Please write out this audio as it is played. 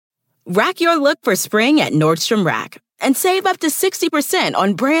Rack your look for spring at Nordstrom Rack and save up to 60%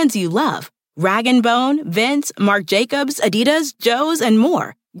 on brands you love. Rag & Bone, Vince, Marc Jacobs, Adidas, Joe's, and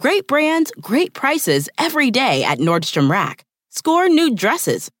more. Great brands, great prices every day at Nordstrom Rack. Score new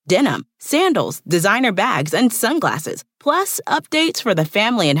dresses, denim, sandals, designer bags, and sunglasses, plus updates for the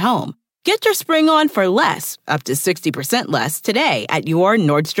family and home. Get your spring on for less, up to 60% less, today at your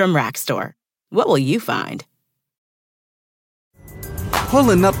Nordstrom Rack store. What will you find?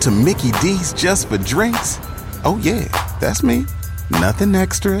 Pulling up to Mickey D's just for drinks? Oh yeah, that's me. Nothing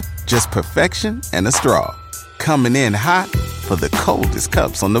extra, just perfection and a straw. Coming in hot for the coldest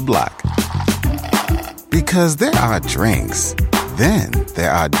cups on the block. Because there are drinks. Then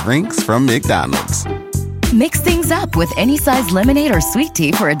there are drinks from McDonald's. Mix things up with any size lemonade or sweet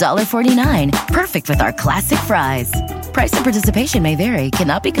tea for $1.49. Perfect with our classic fries. Price and participation may vary.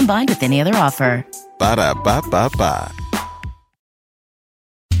 Cannot be combined with any other offer. Ba-da-ba-ba-ba.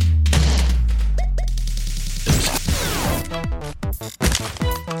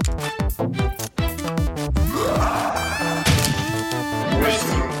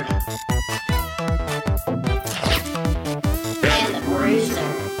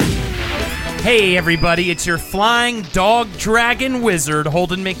 Hey everybody, it's your flying dog dragon wizard,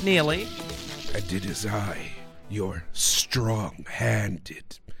 Holden McNeely. And it is I, your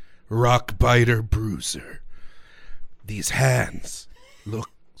strong-handed rock-biter bruiser. These hands look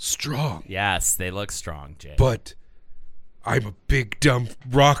strong. Yes, they look strong, Jay. But I'm a big dumb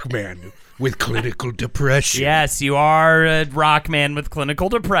rock man with clinical depression. Yes, you are a rock man with clinical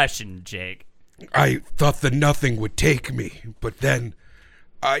depression, Jake. I thought that nothing would take me, but then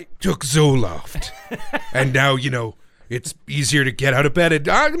I took Zoloft, and now, it's easier to get out of bed. And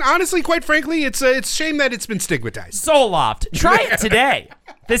honestly, quite frankly, it's a shame that it's been stigmatized. Zoloft. Try it today.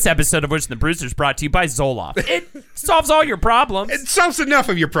 This episode of Wizards and the Bruiser is brought to you by Zoloft. It solves all your problems. It solves enough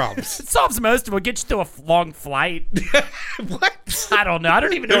of your problems. It solves most of them. It gets you to a long flight. What? I don't know. I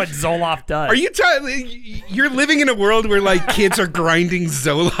don't even know what Zoloft does. Are you you're living in a life where kids are grinding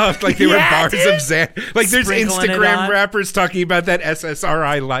Zoloft like they were bars of Xan? Like there's Instagram rappers talking about that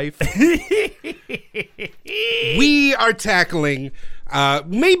SSRI life. We are tackling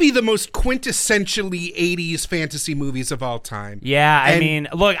maybe the most quintessentially 80s fantasy movies of all time. Yeah, I mean,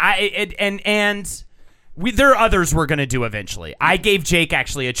 look, there are others we're going to do eventually. I gave Jake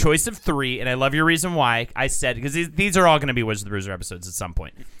actually a choice of 3, and I love your reason why. I said, because these are all going to be Wizards of the Bruiser episodes at some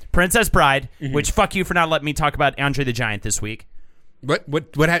point. Princess Bride, which fuck you for not letting me talk about Andre the Giant this week. What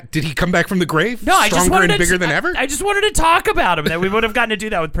did he come back from the grave? No, I just wanted and bigger than ever? I just wanted to talk about him. That we would have gotten to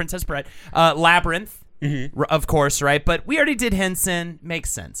do that with Princess Bride. Labyrinth. Of course, right? But we already did Henson. Makes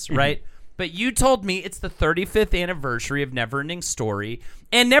sense, right? But you told me it's the 35th anniversary of Neverending Story.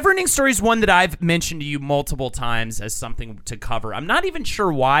 And Neverending Story is one that I've mentioned to you multiple times as something to cover. I'm not even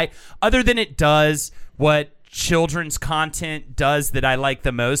sure why, other than it does what children's content does that I like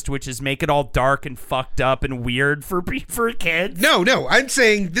the most, which is make it all dark and fucked up and weird for kids. No. I'm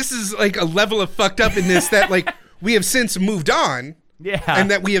saying this is like a level of fucked up in this that we have since moved on. Yeah. And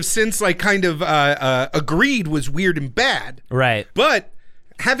that we have since agreed was weird and bad. Right. But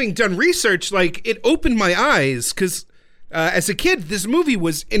having done research, it opened my eyes because as a kid, this movie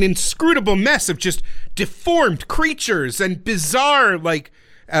was an inscrutable mess of just deformed creatures and bizarre,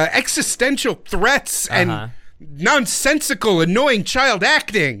 existential threats and nonsensical, annoying child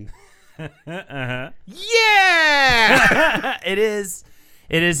acting. Yeah! It is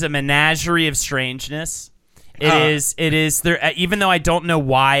a menagerie of strangeness. It is there, even though I don't know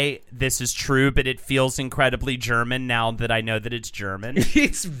why this is true, but it feels incredibly German now that I know that it's German.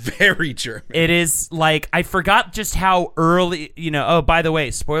 It's very German. It is I forgot just how early, oh, by the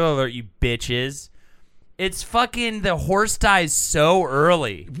way, spoiler alert, you bitches. It's fucking, the horse dies so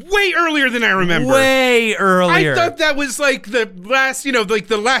early. Way earlier than I remember. Way earlier. I thought that was the last,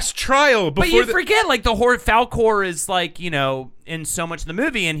 the last trial before. But you forget, the horse, Falcor is in so much of the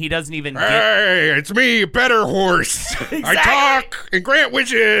movie, and he doesn't even Hey, it's me, Better Horse. Exactly. I talk and grant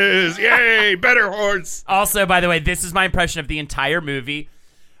wishes. Yay, Better Horse. Also, by the way, this is my impression of the entire movie.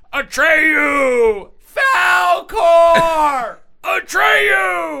 Atreyu! Falcor!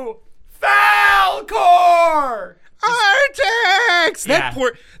 Atreyu! Falcor! Artax! Yeah.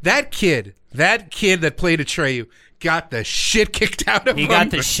 That kid that played Atreyu got the shit kicked out of him. He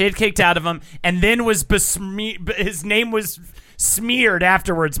got the shit kicked out of him, and then his name was smeared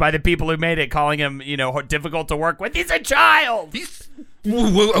afterwards by the people who made it, calling him, difficult to work with. He's a child!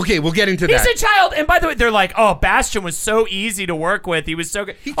 Okay, we'll get into that. He's a child! And by the way, they're like, oh, Bastion was so easy to work with. He was so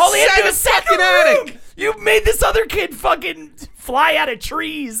good. All he had to do was set the ring! You made this other kid fucking fly out of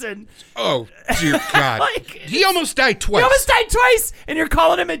trees and... Oh, dear God. He almost died twice. He almost died twice, and you're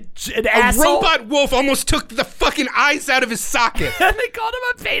calling him an asshole? A robot wolf almost took the fucking eyes out of his socket. And they called him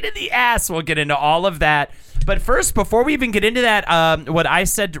a pain in the ass. We'll get into all of that. But first, before we even get into that, what I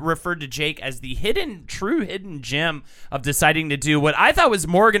said referred to Jake as the true hidden gem of deciding to do what I thought was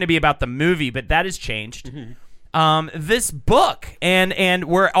more going to be about the movie, but that has changed. This book and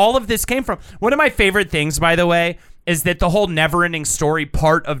where all of this came from. One of my favorite things, by the way, is that the whole Neverending Story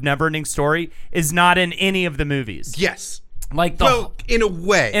part of Neverending Story is not in any of the movies. Yes. Like in a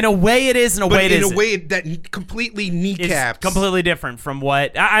way. In a way it is, in a way it isn't. In a way that completely kneecaps. It's completely different from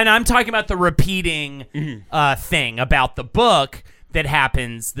what... And I'm talking about the repeating thing about the book that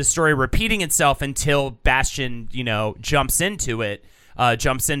happens, the story repeating itself until Bastian, jumps into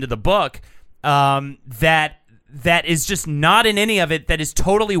the book, that is just not in any of it. That is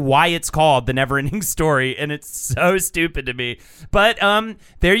totally why it's called The Neverending Story, and it's so stupid to me. But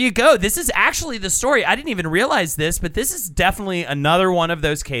there you go. This is actually the story. I didn't even realize this, but this is definitely another one of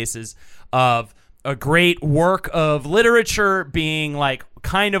those cases of a great work of literature being like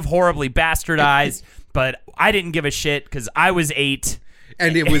kind of horribly bastardized, but I didn't give a shit because I was 8.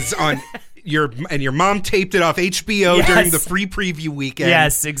 And it was on... Your mom taped it off HBO during the free preview weekend.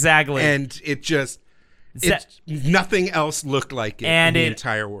 Yes, exactly. And nothing else looked like it in the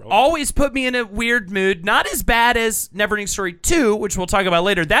entire world. Always put me in a weird mood. Not as bad as Neverending Story 2, which we'll talk about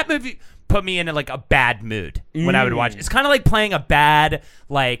later. That movie put me in like a bad mood when I would watch it. It's kind of like playing a bad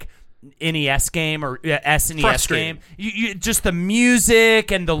like NES game or SNES game. You just the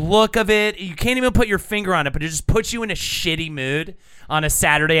music and the look of it. You can't even put your finger on it, but it just puts you in a shitty mood on a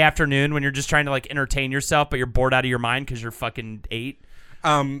Saturday afternoon when you're just trying to like entertain yourself, but you're bored out of your mind because you're fucking 8.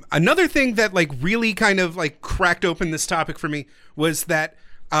 Another thing that like really kind of like cracked open this topic for me was that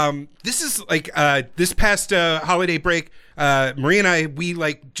this is like this past holiday break, Marie and I, we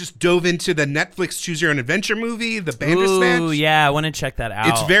like just dove into the Netflix Choose Your Own Adventure movie, The Bandersnatch. Ooh, yeah, I want to check that out.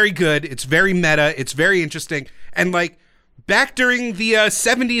 It's very good. It's very meta. It's very interesting. And like back during the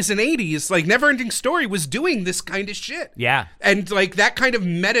 70s and 80s, like Neverending Story was doing this kind of shit. Yeah. And like that kind of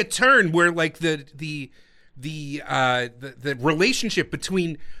meta turn where like the relationship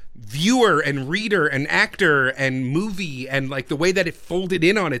between viewer and reader and actor and movie and like the way that it folded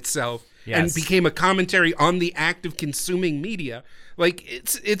in on itself and became a commentary on the act of consuming media. Like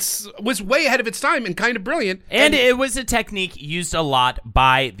it's was way ahead of its time and kind of brilliant. And it was a technique used a lot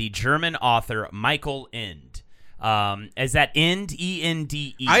by the German author Michael Ende. Is that Ende?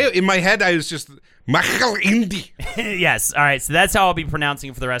 E-N-D-E? In my head, I was just Michael Ende. Yes. All right. So that's how I'll be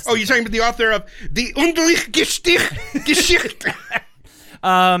pronouncing it for the rest of the you're talking about the author of Die Undeliche Geschichte.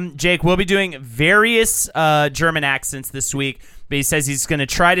 Jake, we'll be doing various German accents this week, but he says he's going to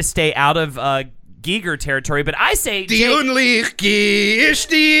try to stay out of Giger territory. But I say, Die Undeliche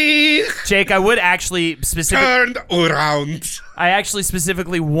Geschichte. Jake, I would actually turned around. I actually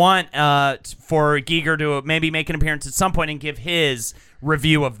specifically want for Giger to maybe make an appearance at some point and give his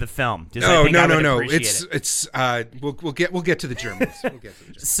review of the film. No. It's we'll get to the Germans.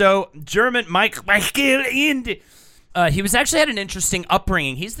 So German Michael Ende. He was actually had an interesting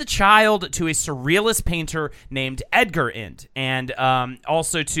upbringing. He's the child to a surrealist painter named Edgar Ende, and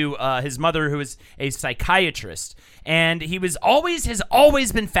also to his mother, who is a psychiatrist. And he has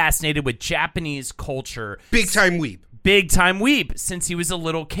always been fascinated with Japanese culture. Big time weeb since he was a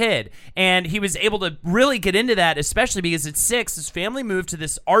little kid. And he was able to really get into that, especially because at 6, his family moved to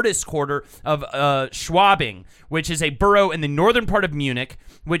this artist quarter of Schwabing, which is a borough in the northern part of Munich,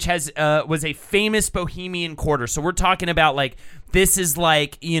 which was a famous bohemian quarter. So we're talking about like, this is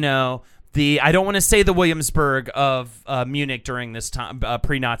like, I don't want to say the Williamsburg of Munich during this time,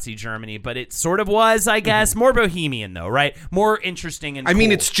 pre-Nazi Germany, but it sort of was, I guess. More bohemian, though, right? More interesting and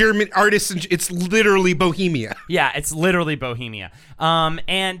cool. It's German artists, and it's literally Bohemia. Yeah, it's literally Bohemia.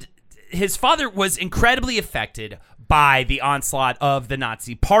 And his father was incredibly affected by the onslaught of the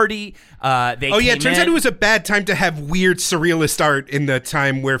Nazi Party. It turns out it was a bad time to have weird surrealist art in the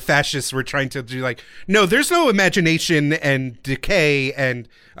time where fascists were trying to do like, no, there's no imagination and decay and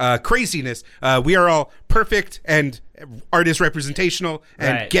craziness. We are all perfect and art is representational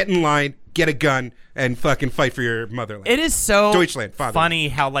and get in line, get a gun, and fucking fight for your motherland. It is so Deutschland, funny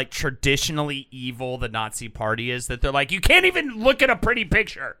how like traditionally evil the Nazi Party is, that they're like, you can't even look at a pretty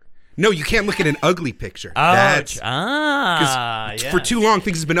picture. No, you can't look at an ugly picture. Yes. For too long,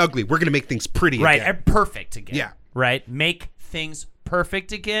 things have been ugly. We're going to make things pretty again. Right, and perfect again. Yeah. Right? Make things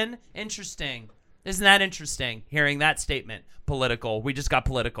perfect again? Interesting. Isn't that interesting, hearing that statement? Political. We just got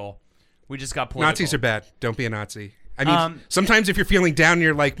political. Nazis are bad. Don't be a Nazi. Sometimes if you're feeling down,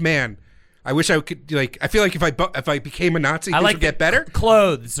 you're like, man, I wish I could, like, I feel like if I became a Nazi, things would get better.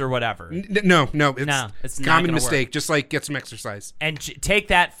 Clothes or whatever. No, it's not common gonna mistake. work. Just like get some exercise. And take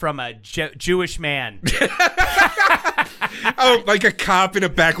that from a Jewish man. Oh, like a cop in a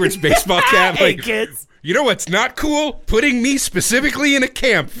backwards baseball cap. Hey, Like, kids. you know what's not cool? Putting me specifically in a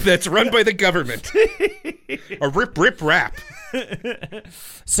camp that's run by the government. A rip rap.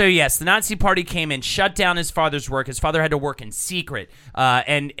 So yes, the Nazi Party came in, shut down his father's work. His father had to work in secret,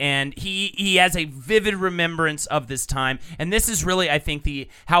 and he has a vivid remembrance of this time. And this is really, I think,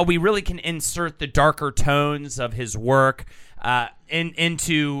 how we really can insert the darker tones of his work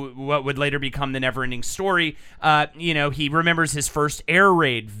into what would later become the Neverending Story. He remembers his first air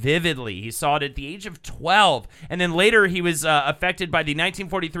raid vividly. He saw it at the age of 12. And then later he was affected by the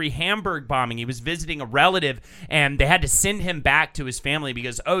 1943 Hamburg bombing. He was visiting a relative, and they had to send him back to his family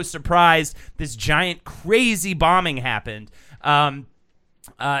because, oh, surprise, this giant crazy bombing happened.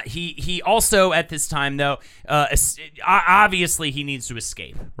 He also at this time though obviously he needs to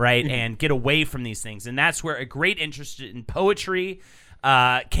escape, right, and get away from these things, and that's where a great interest in poetry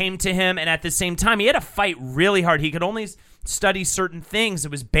came to him. And at the same time he had to fight really hard. He could only study certain things.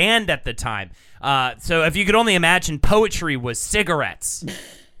 It was banned at the time, so if you could only imagine, poetry was cigarettes.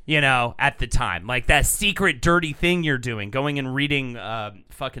 At the time, like that secret dirty thing you're doing, going and reading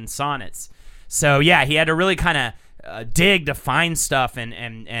fucking sonnets. So yeah, he had to really kind of dig to find stuff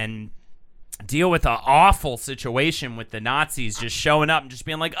and deal with an awful situation with the Nazis just showing up and just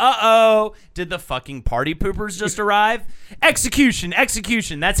being like, uh-oh, did the fucking party poopers just arrive? Execution.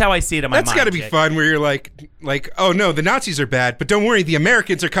 That's how I see it in my mind. That's got to be fun, where you're like, oh no, the Nazis are bad, but don't worry, the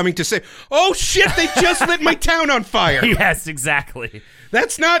Americans are coming to say, oh shit, they just lit my town on fire. Yes, exactly.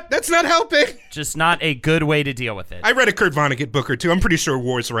 That's not helping. Just not a good way to deal with it. I read a Kurt Vonnegut book or two. I'm pretty sure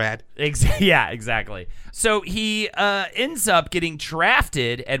war's rad. Yeah, exactly. So he ends up getting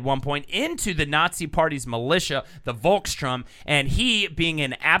drafted at one point into the Nazi Party's militia, the Volkssturm, and he, being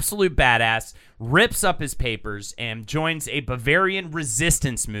an absolute badass, rips up his papers and joins a Bavarian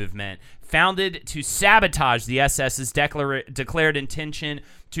resistance movement founded to sabotage the SS's declared intention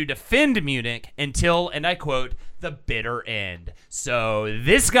to defend Munich until, and I quote, the bitter end. So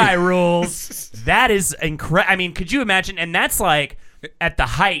this guy rules. That is incredible. I mean, could you imagine? And that's like at the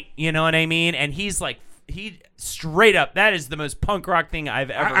height, you know what I mean? And he's like, he straight up, that is the most punk rock thing I've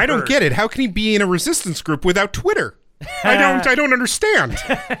ever heard. I don't get it. How can he be in a resistance group without Twitter? I don't understand.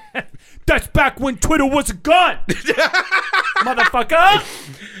 That's back when Twitter was a gun. Motherfucker.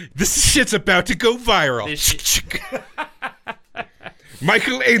 This shit's about to go viral.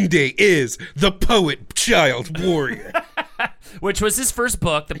 Michael Ende is the poet child warrior. Which was his first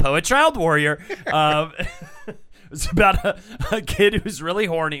book, The Poet Child Warrior. It was about a kid who's really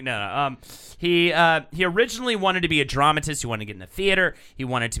horny. No. He originally wanted to be a dramatist. He wanted to get in the theater. He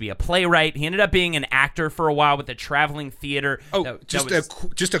wanted to be a playwright. He ended up being an actor for a while with a traveling theater. Oh, just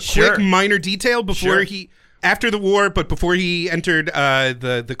a quick minor detail before after the war, but before he entered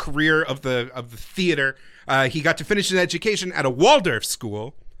the career of the theater, he got to finish his education at a Waldorf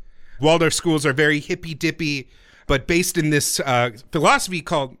school. Waldorf schools are very hippy-dippy, but based in this philosophy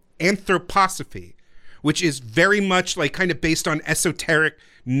called anthroposophy, which is very much like kind of based on esoteric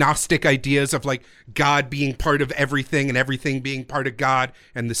Gnostic ideas of like God being part of everything and everything being part of God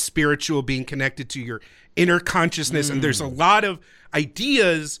and the spiritual being connected to your inner consciousness. And there's a lot of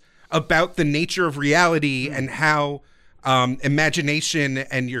ideas about the nature of reality and how imagination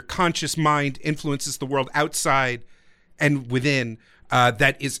and your conscious mind influences the world outside and within.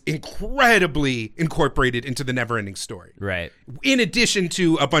 That is incredibly incorporated into the Neverending Story. Right. In addition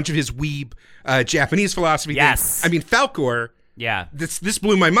to a bunch of his weeb Japanese philosophy. Yes. Things. I mean, Falkor. Yeah. This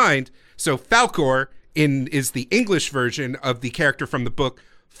blew my mind. So Falkor is the English version of the character from the book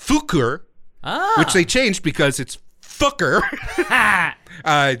Fukur, which they changed because it's fucker.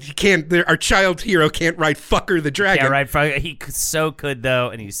 He can't. Our child hero can't ride fucker the dragon. Yeah, right. He so could though,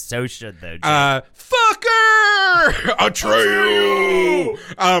 and he so should though. Fucker, Atreyu.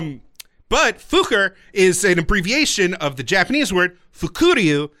 But fukur is an abbreviation of the Japanese word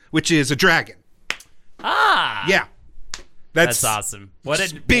fukuryu, which is a dragon. Yeah. That's awesome. What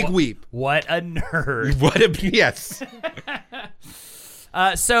a big weep. What a nerd. Yes.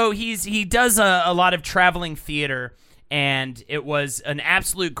 So he does a lot of traveling theater, and it was an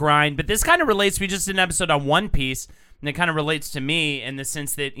absolute grind. But this kind of relates. We just did an episode on One Piece, and it kind of relates to me in the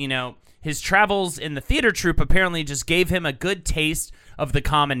sense that, you know, his travels in the theater troupe apparently just gave him a good taste of the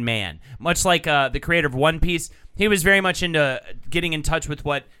common man. Much like the creator of One Piece, he was very much into getting in touch with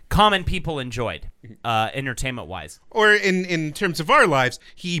what common people enjoyed, entertainment-wise. Or in terms of our lives,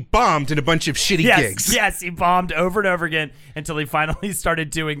 he bombed in a bunch of shitty gigs. Yes, he bombed over and over again until he finally started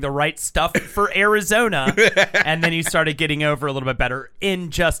doing the right stuff for Arizona, and then he started getting over a little bit better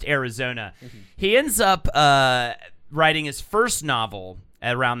in just Arizona. He ends up writing his first novel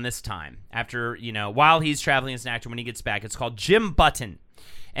around this time, after, while he's traveling as an actor when he gets back. It's called Jim Button.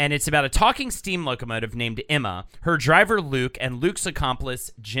 And it's about a talking steam locomotive named Emma, her driver Luke, and Luke's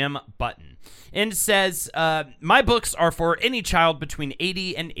accomplice Jim Button. And it says, my books are for any child between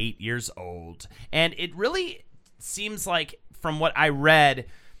 80 and 8 years old. And it really seems like, from what I read,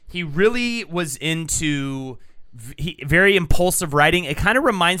 he really was into very impulsive writing. It kind of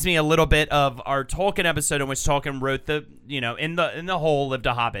reminds me a little bit of our Tolkien episode in which Tolkien wrote in the hole lived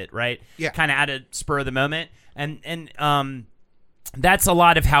a hobbit, right? Yeah. Kind of at a spur of the moment. And that's a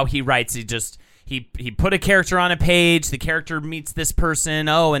lot of how he writes. He put a character on a page. The character meets this person.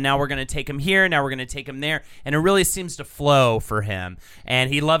 Oh, and now we're going to take him here. Now we're going to take him there. And it really seems to flow for him. And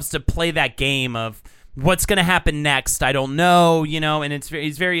he loves to play that game of what's going to happen next. I don't know, and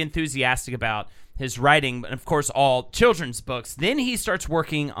he's very enthusiastic about his writing, and of course all children's books. Then he starts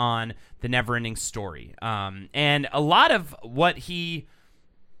working on the Neverending Story. And a lot of what he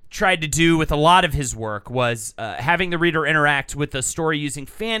tried to do with a lot of his work was having the reader interact with the story using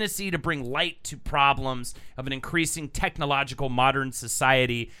fantasy to bring light to problems of an increasing technological modern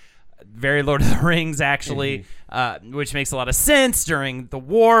society. Very Lord of the Rings, actually, which makes a lot of sense during the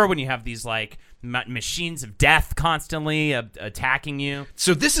war when you have these machines of death constantly attacking you.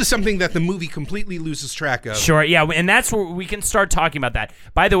 So this is something that the movie completely loses track of. Sure, yeah, and that's where we can start talking about that.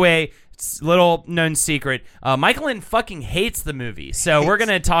 By the way, little known secret, Michael Lynn fucking hates the movie, so we're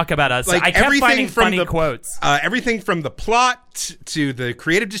gonna talk about us. I kept finding funny quotes. Everything from the plot to the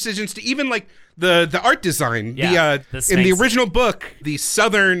creative decisions to even the art design. Yeah, in the original book, the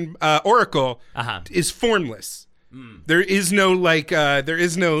Southern Oracle is formless. There is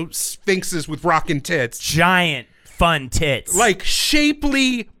no sphinxes with rockin' tits. Giant fun tits. Like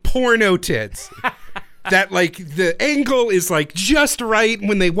shapely porno tits. That the angle is just right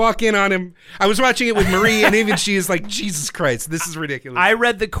when they walk in on him. I was watching it with Marie, and even she is like, Jesus Christ, this is ridiculous. I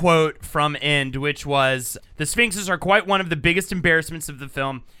read the quote from End, which was, the sphinxes are quite one of the biggest embarrassments of the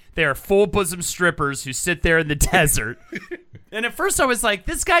film. They are full bosom strippers who sit there in the desert. And at first I was like,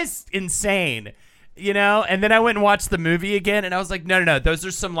 this guy's insane. And then I went and watched the movie again, and I was like, no, those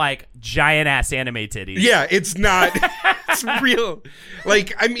are some giant ass anime titties. Yeah, it's not. It's real.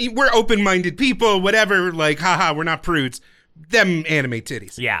 We're open-minded people, whatever. Haha, we're not prudes. Them anime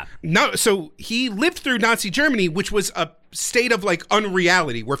titties. Yeah. No, so he lived through Nazi Germany, which was a state of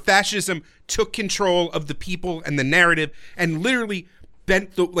unreality, where fascism took control of the people and the narrative, and literally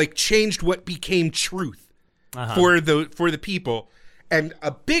changed what became truth for the people. And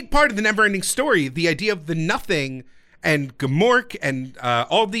a big part of the Neverending Story, the idea of the nothing and Gmork and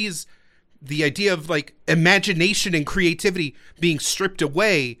all these, the idea of imagination and creativity being stripped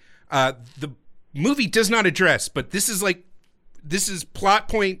away, the movie does not address. But this is plot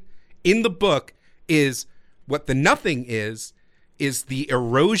point in the book, is what the nothing is the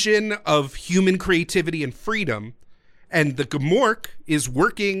erosion of human creativity and freedom. And the Gmork is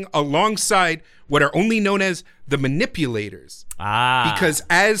working alongside what are only known as the manipulators. Because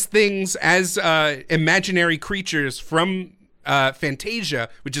as imaginary creatures from Fantasia,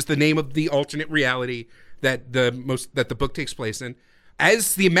 which is the name of the alternate reality that the book takes place in,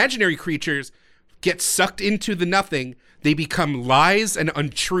 as the imaginary creatures get sucked into the nothing, they become lies and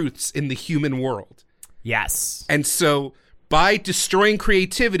untruths in the human world. Yes. And so by destroying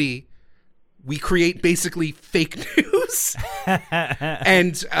creativity, we create basically fake news.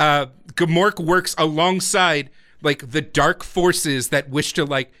 And Gmork works alongside the dark forces that wish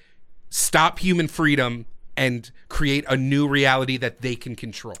to stop human freedom and create a new reality that they can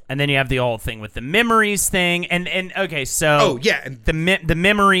control. And then you have the whole thing with the memories thing, and okay, so and the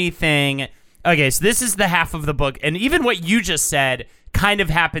memory thing. Okay, so this is the half of the book, and even what you just said kind of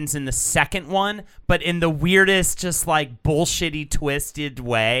happens in the second one, but in the weirdest, just bullshitty, twisted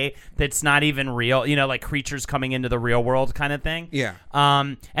way that's not even real. Creatures coming into the real world kind of thing. Yeah.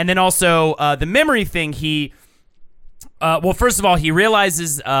 And then also the memory thing. Well, first of all, he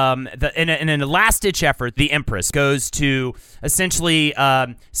realizes that in a last-ditch effort, the Empress goes to essentially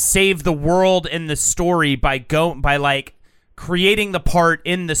save the world in the story by creating the part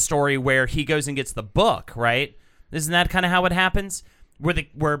in the story where he goes and gets the book, right? Isn't that kind of how it happens?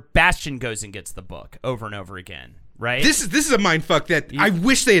 Where Bastian goes and gets the book over and over again, right? This is a mindfuck that I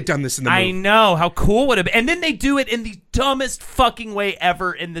wish they had done this in the movie. I know. How cool would it be? And then they do it in the dumbest fucking way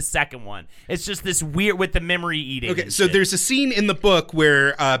ever in the second one. It's just this weird with the memory eating. Okay, so there's a scene in the book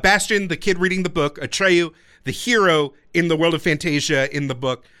where Bastian, the kid reading the book, Atreyu, the hero in the world of Fantasia in the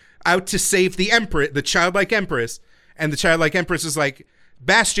book, out to save the empress, the childlike empress, and the childlike empress is like,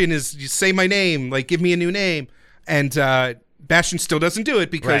 Bastian is, you say my name, like give me a new name, and Bastian still doesn't do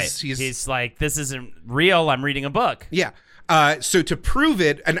it because he's like, this isn't real. I'm reading a book. Yeah. So to prove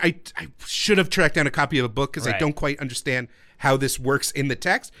it, and I should have tracked down a copy of a book because I don't quite understand how this works in the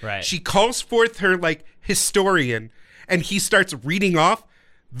text. Right. She calls forth her like historian, and he starts reading off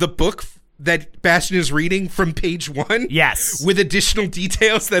the book that Bastian is reading from page 1. Yes. With additional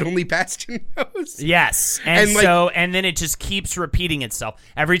details that only Bastian knows. Yes. And then it just keeps repeating itself.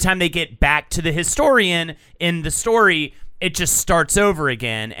 Every time they get back to the historian in the story, it just starts over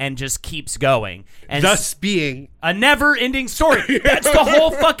again and just keeps going. And thus being a never-ending story. That's the whole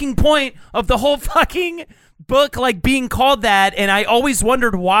fucking point of the whole fucking book, like being called that. And I always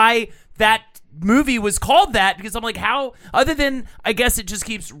wondered why that movie was called that, because I'm like, how, other than I guess it just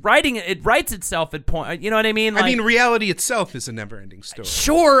keeps writing, it writes itself at point, you know what I mean? Like, I mean, reality itself is a never-ending story.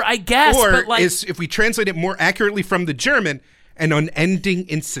 Sure, I guess, or but like, is, if we translate it more accurately from the German, an unending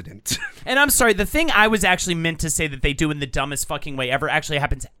incident. And I'm sorry, the thing I was actually meant to say that they do in the dumbest fucking way ever actually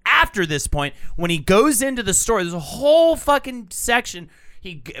happens after this point when he goes into the story. There's a whole fucking section.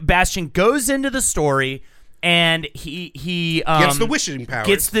 Bastian goes into the story. And he gets the wishing power.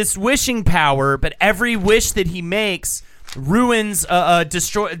 Gets this wishing power, but every wish that he makes ruins,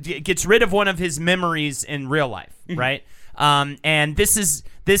 gets rid of one of his memories in real life, right? And this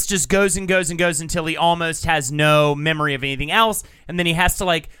just goes and goes and goes until he almost has no memory of anything else, and then he has to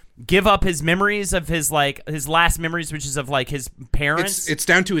like give up his memories of his last memories, which is of like his parents. It's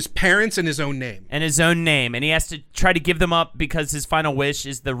down to his parents and his own name. And he has to try to give them up because his final wish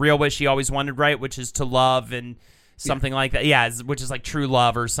is the real wish he always wanted, right? Which is to love and something like that. Yeah, which is like true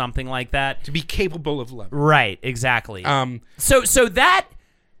love or something like that. To be capable of love. Right, exactly. So that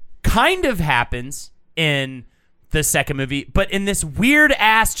kind of happens in the second movie, but in this weird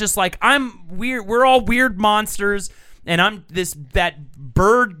ass, just like, I'm weird, we're all weird monsters. And I'm that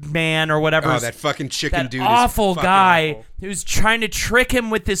bird man or whatever. Oh, that fucking chicken dude. Awful guy awful. Who's trying to trick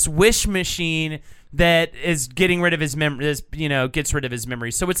him with this wish machine that is getting rid of his memory. Gets rid of his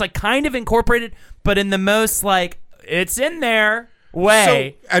memory. So it's like kind of incorporated, but in the most like it's in there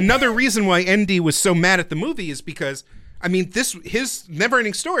way. So another reason why ND was so mad at the movie is because, I mean, his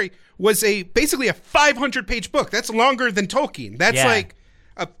Neverending Story was basically a 500-page book. That's longer than Tolkien. That's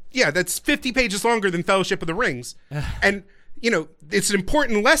that's 50 pages longer than Fellowship of the Rings. And, it's an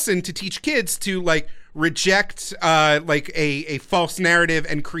important lesson to teach kids to, like, reject, a false narrative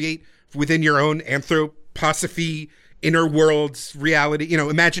and create within your own anthroposophy, inner worlds, reality,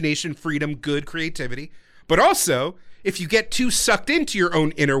 imagination, freedom, good, creativity. But also, if you get too sucked into your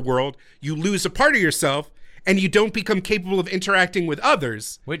own inner world, you lose a part of yourself and you don't become capable of interacting with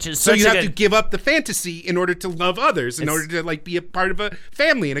others. Which is so you have to give up the fantasy in order to love others, in order to like be a part of a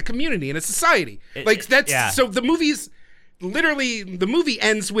family and a community and a society. So the movie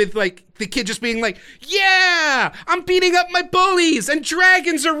ends with like the kid just being like, yeah, I'm beating up my bullies and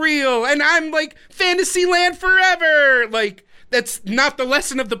dragons are real and I'm like fantasy land forever. Like, that's not the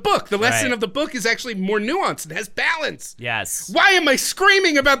lesson of the book. The lesson of the book is actually more nuanced. It has balance. Yes. Why am I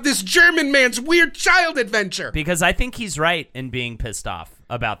screaming about this German man's weird child adventure? Because I think he's right in being pissed off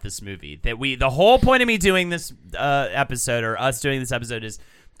about this movie. The whole point of me doing this episode, or us doing this episode, is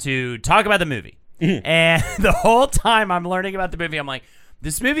to talk about the movie. Mm-hmm. And the whole time I'm learning about the movie, I'm like,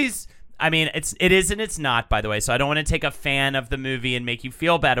 this movie's, I mean, it is and it's not, by the way, so I don't want to take a fan of the movie and make you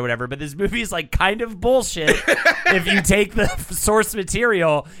feel bad or whatever, but this movie is like kind of bullshit if you take the source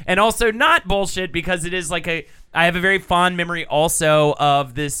material, and also not bullshit because it is like I have a very fond memory also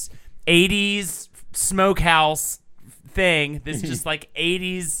of this 80s smokehouse thing, this just like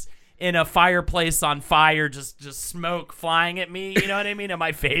 80s in a fireplace on fire, just smoke flying at me, you know what I mean? And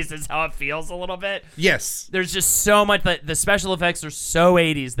my face is how it feels a little bit. Yes. There's just so much, the special effects are so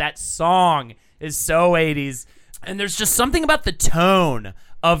 80s. That song is so 80s. And there's just something about the tone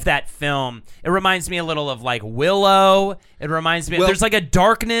of that film. It reminds me a little of like Willow. It reminds me, there's like a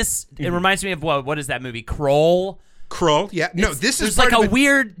darkness. Mm-hmm. It reminds me of what is that movie? Kroll? Kroll, yeah. No, there's like a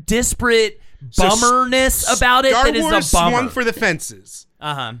weird, disparate bummerness about it that is a bummer. Star Wars swung for the fences.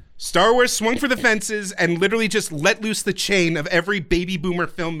 Uh-huh. Star Wars swung for the fences and literally just let loose the chain of every baby boomer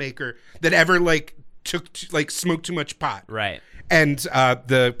filmmaker that ever smoked too much pot. Right. And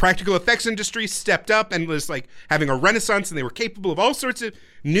the practical effects industry stepped up and was like having a renaissance, and they were capable of all sorts of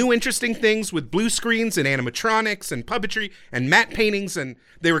new interesting things with blue screens and animatronics and puppetry and matte paintings, and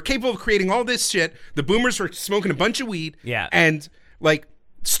they were capable of creating all this shit. The boomers were smoking a bunch of weed. Yeah. And like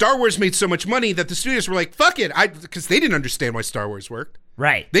Star Wars made so much money that the studios were like, fuck it, because they didn't understand why Star Wars worked.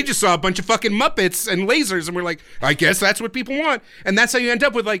 Right. They just saw a bunch of fucking Muppets and lasers and were like, I guess that's what people want. And that's how you end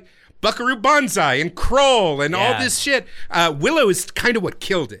up with like Buckaroo Banzai and Kroll and all this shit. Willow is kind of what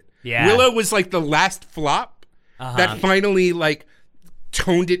killed it. Yeah. Willow was like the last flop that finally like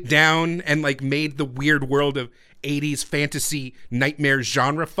toned it down and like made the weird world of 80s fantasy nightmare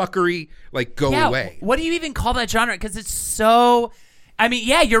genre fuckery like go away. What do you even call that genre? Because it's so... I mean,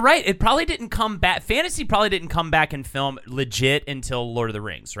 yeah, you're right. It probably didn't come back. Fantasy probably didn't come back in film legit until Lord of the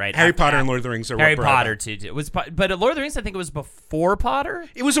Rings, right? Harry Potter and Lord of the Rings are Harry what brought Potter it. too. It was, but Lord of the Rings, I think it was before Potter.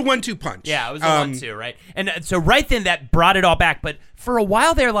 It was a 1-2 punch. Yeah, it was a 1-2, right? And so right then that brought it all back. But for a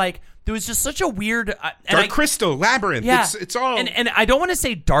while there, like there was just such a weird Dark Crystal, Labyrinth. Yeah, it's all. And I don't want to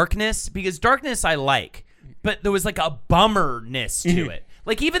say darkness because darkness I like, but there was like a bummerness to it.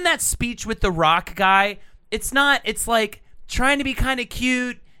 Like even that speech with the rock guy, it's not. It's like trying to be kind of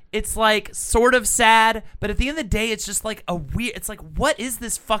cute. It's like sort of sad, but at the end of the day, it's just like a weird. It's like, what is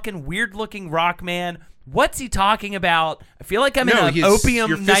this fucking weird looking rock man? What's he talking about? I feel like I'm in an opium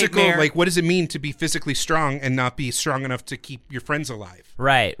your physical, nightmare. Like, what does it mean to be physically strong and not be strong enough to keep your friends alive?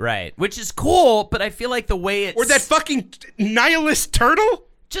 Right. Which is cool, but I feel like the way it's or that fucking nihilist turtle.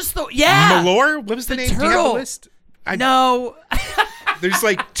 Just the Malor. What was the name? turtle. Do you have the list? No. There's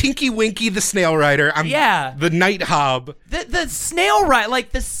like Tinky Winky the Snail Rider. The Night Hob. The Snail Rider, like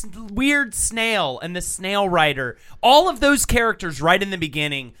this weird snail and the Snail Rider. All of those characters right in the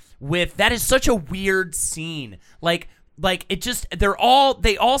beginning with that is such a weird scene. Like it just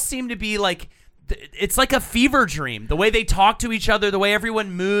they all seem to be like it's like a fever dream. The way they talk to each other, the way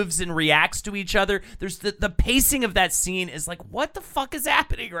everyone moves and reacts to each other. There's the pacing of that scene is like, what the fuck is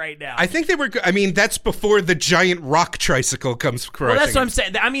happening right now? I think they were. I mean, that's before the giant rock tricycle comes crossing. Well, that's what I'm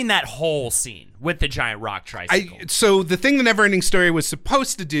saying. I mean that whole scene with the giant rock tricycle. So the thing the Neverending Story was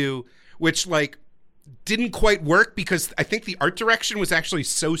supposed to do, which like didn't quite work because I think the art direction was actually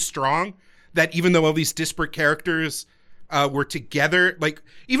so strong that even though all these disparate characters were together, like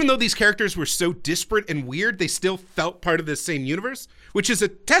even though these characters were so disparate and weird, they still felt part of the same universe, which is a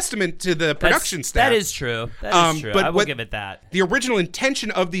testament to the production staff. That is true. That is true. But I will give it that. The original intention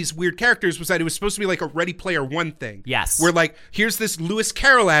of these weird characters was that it was supposed to be like a Ready Player One thing. Yes. Where like, here's this Lewis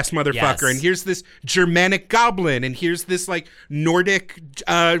Carroll ass motherfucker, and here's this Germanic goblin, and here's this like Nordic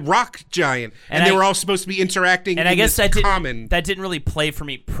rock giant, and they were all supposed to be interacting. And in I guess this that didn't really play for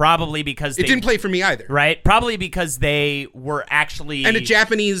me, probably because it didn't play for me either. Right? Probably because they were actually and a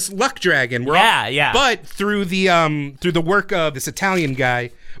Japanese luck dragon. Yeah. But through the work of this Italian guy,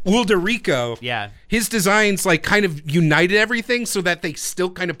 Ulderico, his designs like kind of united everything so that they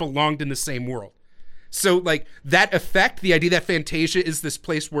still kind of belonged in the same world. So like that effect, the idea that Fantasia is this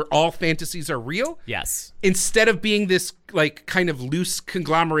place where all fantasies are real. Yes. Instead of being this like kind of loose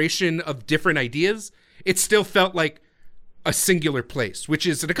conglomeration of different ideas, it still felt like a singular place, which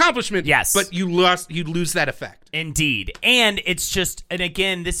is an accomplishment. Yes. But you lose that effect. Indeed. And it's just, and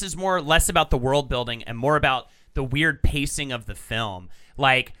again, this is less about the world building and more about the weird pacing of the film.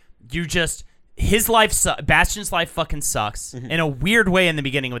 Like, Bastian's life fucking sucks in a weird way in the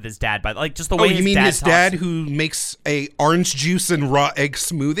beginning with his dad, but like just the way you mean his talks. dad who makes a orange juice and raw egg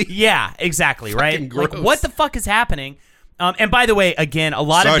smoothie? Yeah, exactly, right? Gross. Like, what the fuck is happening? And by the way, again, a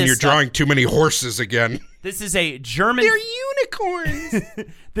lot of this you're drawing too many horses again. This is a German... They're unicorns!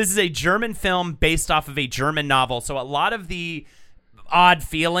 This is a German film based off of a German novel, so a lot of the odd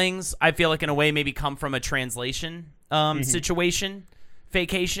feelings, I feel like in a way maybe come from a translation situation,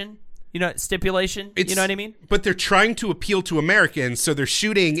 vacation, stipulation, you know what I mean? But they're trying to appeal to Americans, so they're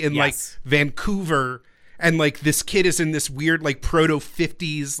shooting in like Vancouver, and like this kid is in this weird like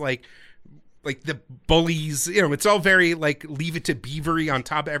proto-50s like the bullies, it's all very like Leave It to Beavery on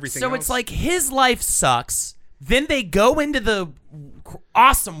top of everything else. It's like his life sucks. Then they go into the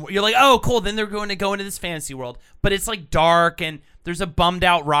awesome. You're like, oh, cool. Then they're going to go into this fantasy world, but it's like dark and there's a bummed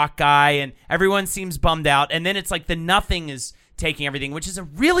out rock guy and everyone seems bummed out. And then it's like the nothing is taking everything, which is a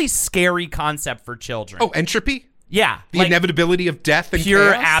really scary concept for children. Oh, entropy? Yeah. The inevitability of death and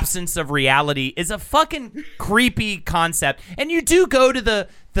pure chaos? Absence of reality is a fucking creepy concept. And you do go to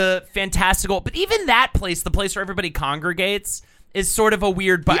the fantastical, but even that place, the place where everybody congregates, is sort of a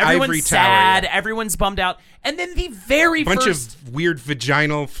weird, but everyone's sad, everyone's bummed out. And then the bunch of weird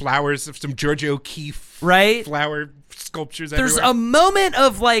vaginal flowers of some Georgia O'Keeffe flower sculptures There's everywhere. a moment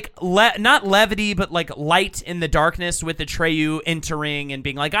of like not levity, but like light in the darkness with Atreyu entering and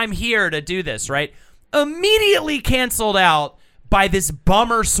being like, "I'm here to do this," right? Immediately canceled out by this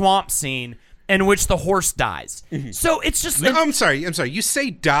bummer swamp scene in which the horse dies. So it's just. No, I'm sorry. You say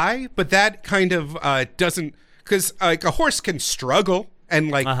die, but that kind of doesn't, because like a horse can struggle and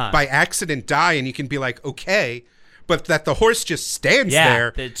like by accident die, and you can be like, okay, but that the horse just stands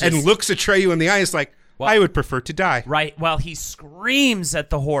there and looks Atreyu in the eye is like, I would prefer to die. Right. Well, he screams at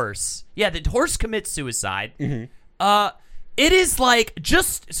the horse. Yeah, the horse commits suicide. It is like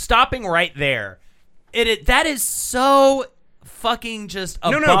just stopping right there. That is so fucking just a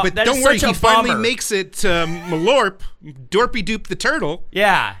No, but don't worry. He finally makes it to Malorp, Dorpy Doop the turtle.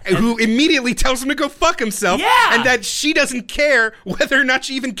 Yeah. Who immediately tells him to go fuck himself. Yeah. And that she doesn't care whether or not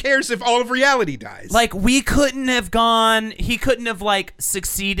she even cares if all of reality dies. Like, he couldn't have like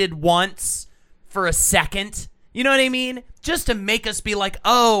succeeded once for a second. You know what I mean? Just to make us be like,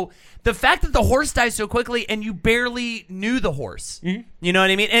 oh, the fact that the horse dies so quickly and you barely knew the horse. You know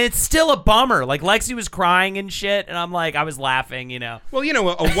what I mean? And it's still a bummer. Like, Lexi was crying and shit, and I'm like, I was laughing, you know. Well, you know,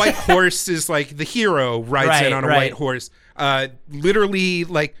 a white horse is like the hero rides in on a white horse. Literally,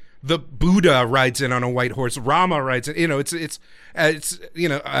 like, the Buddha rides in on a white horse. Rama rides in. You know, it's you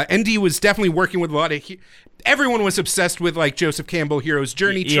know, ND was definitely working with a lot of... Everyone was obsessed with, like, Joseph Campbell hero's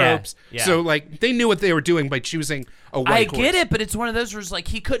journey tropes. Yeah. So, like, they knew what they were doing by choosing a white horse. I get it, but it's one of those where it's like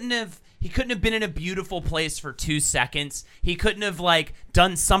he couldn't have been in a beautiful place for 2 seconds. He couldn't have, like,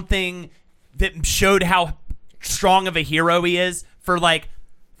 done something that showed how strong of a hero he is for, like,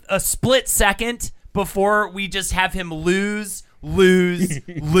 a split second before we just have him lose. You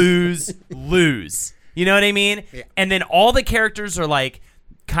know what I mean? Yeah. And then all the characters are, like,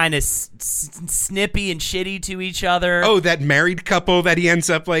 kind of snippy and shitty to each other. Oh, that married couple that he ends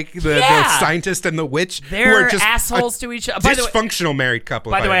up like the scientist and the witch. They're who are just assholes to each other. Dysfunctional married couple.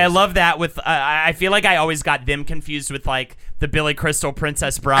 By the way, I love that with. I feel like I always got them confused with like the Billy Crystal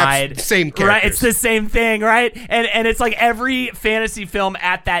Princess Bride. Same characters. Right? It's the same thing, right? And it's like every fantasy film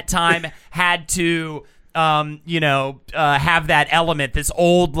at that time had to. Have that element, this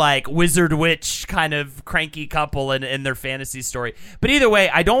old like wizard witch kind of cranky couple in their fantasy story. But either way,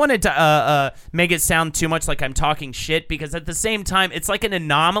 I don't want to make it sound too much like I'm talking shit, because at the same time, it's like an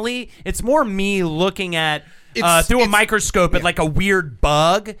anomaly. It's more me looking at through a microscope at like a weird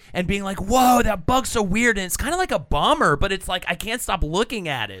bug and being like, whoa, that bug's so weird. And it's kind of like a bummer, but it's like I can't stop looking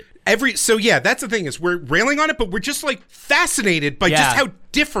at it. That's the thing, is we're railing on it, but we're just like fascinated by just how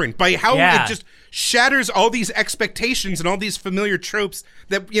different, by how it just shatters all these expectations and all these familiar tropes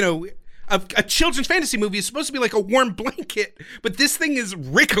that, you know, a children's fantasy movie is supposed to be like a warm blanket, but this thing is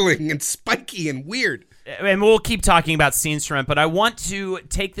wriggling and spiky and weird. And we'll keep talking about scenes from it, but I want to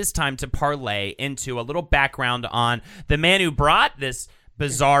take this time to parlay into a little background on the man who brought this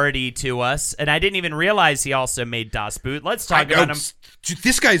bizarrity to us, and I didn't even realize he also made Das Boot. Let's talk about him.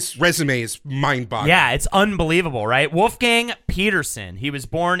 This guy's resume is mind-boggling. Yeah, it's unbelievable, right? Wolfgang Petersen. He was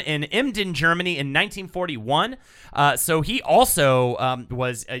born in Emden, Germany in 1941. So he also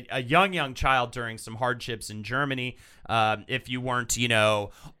was a young child during some hardships in Germany. If you weren't, you know,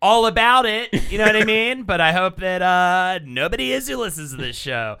 all about it, you know what I mean? But I hope that nobody is who listens to this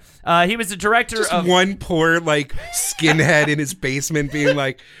show. He was the director of... one poor, like, skinhead in his basement being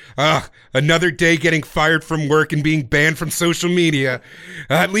like, another day getting fired from work and being banned from social media.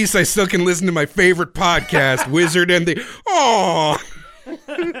 At least I still can listen to my favorite podcast, Wizard and the...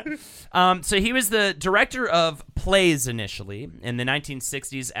 So he was the director of plays initially in the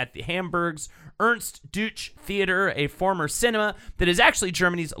 1960s at the Hamburg's Ernst Deutsch Theater, a former cinema that is actually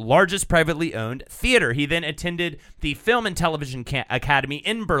Germany's largest privately owned theater. He then attended the Film and Television Academy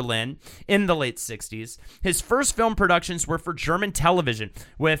in Berlin in the late 60s. His first film productions were for German television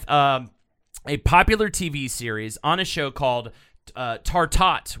with a popular TV series on a show called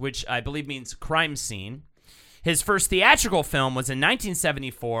Tartat, which I believe means crime scene. His first theatrical film was in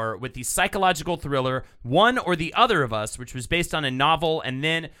 1974 with the psychological thriller One or the Other of Us, which was based on a novel, and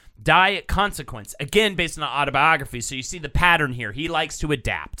then Die Consequence, again based on an autobiography. So you see the pattern here. He likes to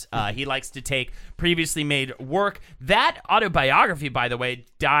adapt. He likes to take previously made work. That autobiography, by the way,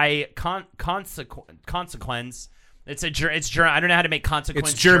 Die Consequence. It's German. I don't know how to make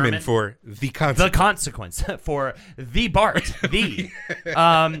consequence. It's German for the consequence. The consequence for the Bart.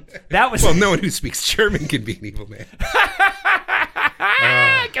 That was. Well, no one who speaks German can be an evil man.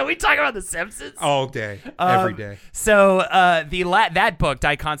 Can we talk about The Simpsons all day, every day? So that book,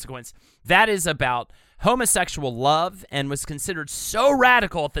 Die Consequence, that is about homosexual love and was considered so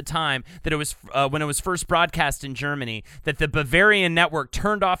radical at the time that it was when it was first broadcast in Germany that the Bavarian network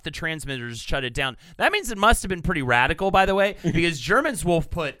turned off the transmitters, shut it down. That means it must have been pretty radical, by the way, because Germans will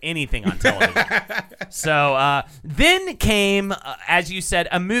put anything on television. So then came, as you said,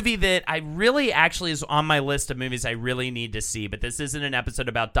 a movie that I really actually is on my list of movies I really need to see, but this isn't an episode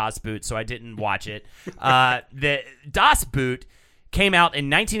about Das Boot, so I didn't watch it. The Das Boot came out in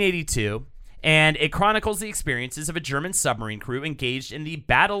 1982. And it chronicles the experiences of a German submarine crew engaged in the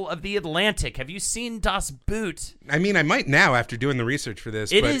Battle of the Atlantic. Have you seen Das Boot? I mean, I might now after doing the research for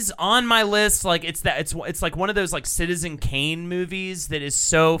this. It is on my list. Like it's like one of those like Citizen Kane movies that is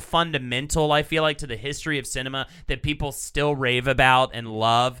so fundamental, I feel like, to the history of cinema that people still rave about and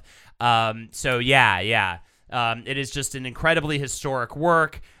love. So yeah. It is just an incredibly historic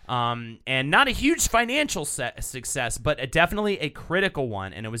work. And not a huge financial success, but definitely a critical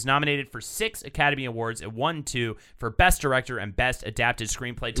one. And it was nominated for 6 Academy Awards. It won 2 for Best Director and Best Adapted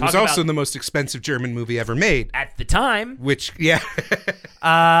Screenplay. It was also the most expensive German movie ever made. At the time. Which, yeah.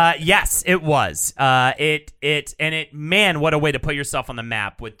 Yes, it was. Man, what a way to put yourself on the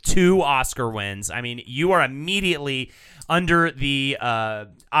map with 2 Oscar wins. I mean, you are immediately under the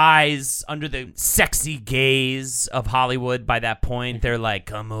eyes, under the sexy gaze of Hollywood by that point. They're like,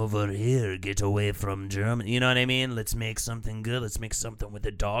 come over here, get away from Germany. You know what I mean? Let's make something good. Let's make something with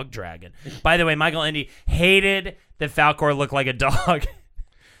a dog dragon. By the way, Michael Ende hated that Falkor looked like a dog.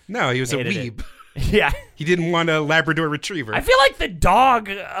 No, he was a weeb. Yeah. He didn't want a Labrador Retriever. I feel like the dog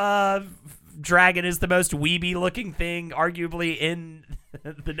dragon is the most weeby-looking thing, arguably, in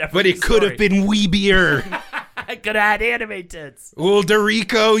the Neverending Story. But it could have been weebier. I could have had anime tits.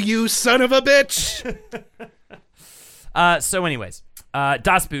 Ulderico, you son of a bitch. So anyways,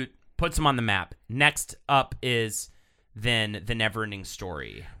 Das Boot puts him on the map. Next up is then The Neverending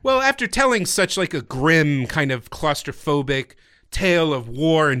Story. Well, after telling such like a grim, kind of claustrophobic tale of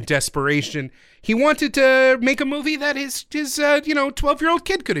war and desperation, he wanted to make a movie that his 12-year-old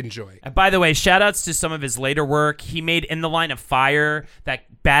kid could enjoy. By the way, shout outs to some of his later work. He made In the Line of Fire, that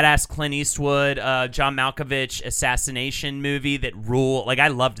badass Clint Eastwood, John Malkovich assassination movie that ruled. Like, I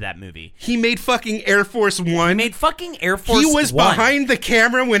loved that movie. He made fucking Air Force One. He made fucking Air Force One. He was behind the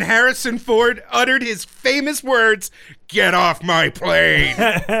camera when Harrison Ford uttered his famous words, "Get off my plane."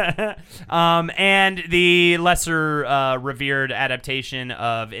 And the lesser revered adaptation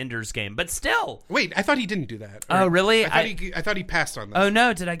of Ender's Game. But still. Wait, I thought he didn't do that. Oh, really? I thought he passed on that. Oh,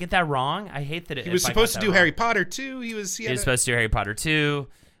 no. Did I get that wrong? I hate that he was supposed to do Harry Potter 2. He was supposed to do Harry Potter 2.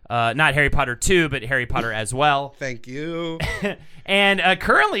 Not Harry Potter 2, but Harry Potter as well. Thank you. And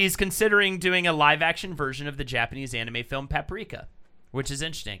currently he's considering doing a live-action version of the Japanese anime film Paprika, which is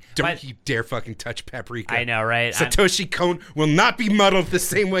interesting. Don't you dare fucking touch Paprika. I know, right? Satoshi Kon will not be muddled the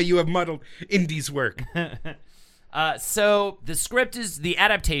same way you have muddled Indy's work. So the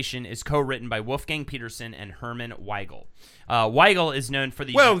adaptation is co-written by Wolfgang Peterson and Herman Weigel. Weigel is known for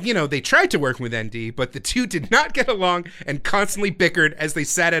the... Well, they tried to work with ND, but the two did not get along and constantly bickered as they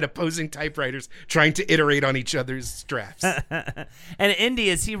sat at opposing typewriters trying to iterate on each other's drafts. And ND,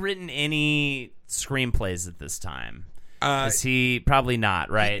 has he written any screenplays at this time? Is he probably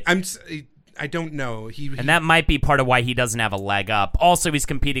not, right? I don't know. And that might be part of why he doesn't have a leg up. Also, he's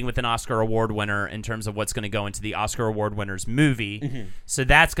competing with an Oscar Award winner in terms of what's going to go into the Oscar Award winner's movie. Mm-hmm. So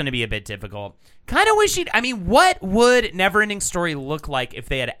that's going to be a bit difficult. Kind of wish what would Neverending Story look like if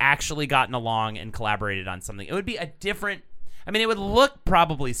they had actually gotten along and collaborated on something? It would be a different... it would look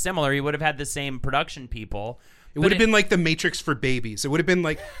probably similar. He would have had the same production people. It would have been like The Matrix for babies. It would have been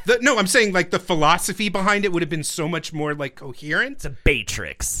like I'm saying like the philosophy behind it would have been so much more like coherent. The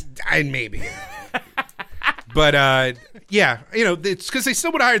Matrix. Maybe. But yeah, it's because they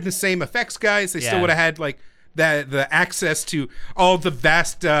still would have hired the same effects guys. They still would have had like the access to all the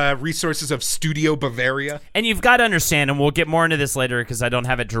vast resources of Studio Bavaria. And you've got to understand, and we'll get more into this later because I don't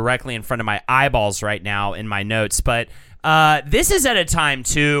have it directly in front of my eyeballs right now in my notes, but this is at a time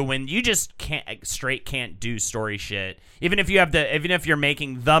too when you just can't do story shit. Even if you're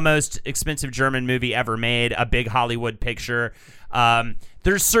making the most expensive German movie ever made, a big Hollywood picture,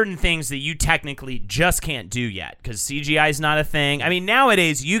 there's certain things that you technically just can't do yet because CGI is not a thing.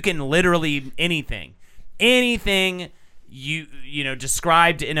 Nowadays you can literally anything you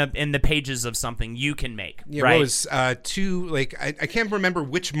described in the pages of something you can make. Yeah, right? What was two like I can't remember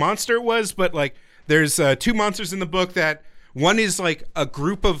which monster it was, but like. There's 2 monsters in the book that one is like a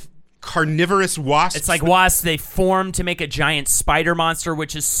group of carnivorous wasps. It's like wasps. They form to make a giant spider monster,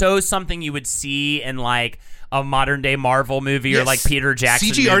 which is so something you would see in like a modern day Marvel movie or like Peter Jackson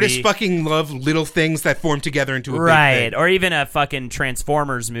CG movie. artists fucking love little things that form together into a big thing. Or even a fucking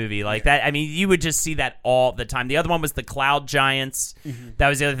Transformers movie like that. I mean, you would just see that all the time. The other one was the Cloud Giants. That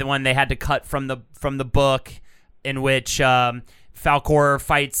was the other one they had to cut from the book, in which Falkor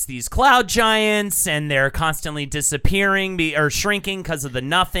fights these cloud giants and they're constantly disappearing or shrinking because of the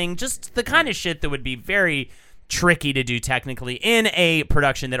nothing. Just the kind of shit that would be very tricky to do technically in a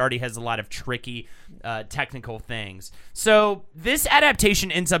production that already has a lot of tricky technical things. So this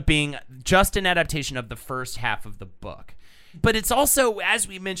adaptation ends up being just an adaptation of the first half of the book. But it's also, as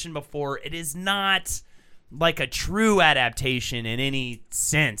we mentioned before, it is not like a true adaptation in any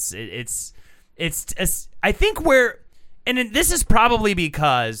sense. It's I think and this is probably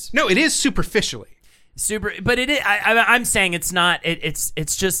because No, it is superficially. But it is. I'm saying it's not.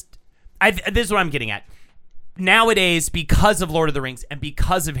 It's just. This is what I'm getting at. Nowadays, because of Lord of the Rings and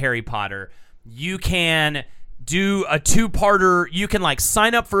because of Harry Potter, you can do a two-parter. You can like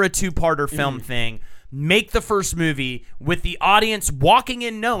sign up for a two-parter film thing, make the first movie with the audience walking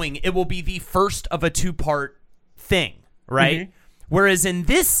in knowing it will be the first of a two-part thing, right? Whereas in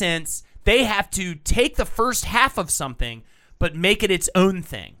this sense, they have to take the first half of something but make it its own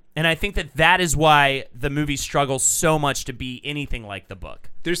thing. And I think that is why the movie struggles so much to be anything like the book.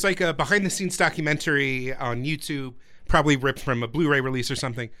 There's like a behind-the-scenes documentary on YouTube, probably ripped from a Blu-ray release or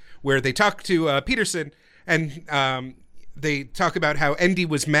something, where they talk to Peterson, and they talk about how Endy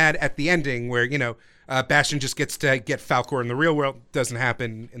was mad at the ending, where, you know, Bastian just gets to get Falkor in the real world. Doesn't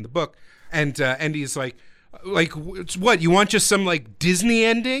happen in the book. And Endy's like, what, you want just some, like, Disney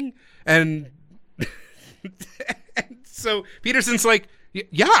ending? And so Peterson's like,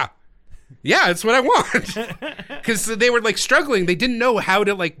 yeah, that's what I want. Because they were like struggling. They didn't know how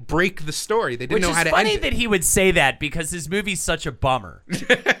to like break the story. They didn't know how to end it. Which is funny that he would say that because his movie's such a bummer.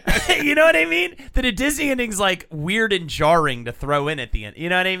 You know what I mean? That a Disney ending's like weird and jarring to throw in at the end. You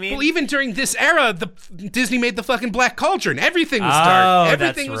know what I mean? Well, even during this era, Disney made the fucking Black Cauldron. Everything was dark.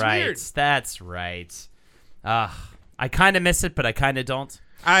 Everything was weird. That's right. I kind of miss it, but I kind of don't.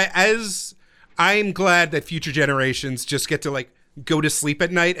 I'm glad that future generations just get to like go to sleep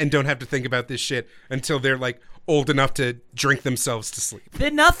at night and don't have to think about this shit until they're like old enough to drink themselves to sleep. The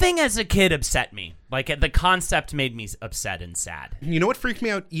nothing as a kid upset me. Like the concept made me upset and sad. You know what freaked me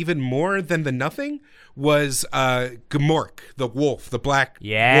out even more than the nothing was Gmork, the wolf, the black wolf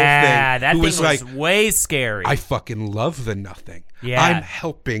thing. Yeah, that thing was like, way scary. I fucking love the nothing. Yeah. I'm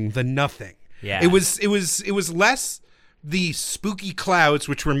helping the nothing. Yeah. It was less the spooky clouds,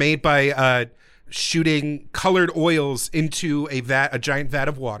 which were made by shooting colored oils into a giant vat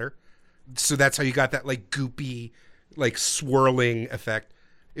of water. So that's how you got that like goopy, like swirling effect.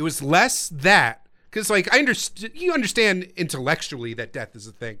 It was less that, because like you understand intellectually that death is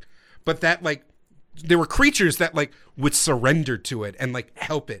a thing, but that like there were creatures that like would surrender to it and like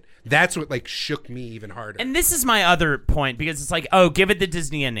help it. That's what like shook me even harder. And this is my other point, because it's like, oh, give it the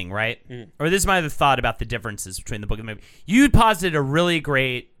Disney ending, right? Or this is my other thought about the differences between the book and the movie. You posited a really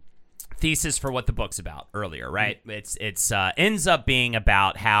great thesis for what the book's about earlier, right? It's ends up being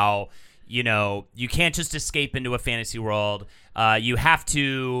about how, you know, you can't just escape into a fantasy world. You have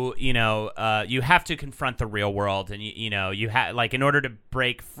to, you have to confront the real world, and you have like in order to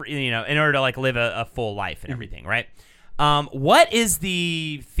break free, in order to like live a full life and everything, right? What is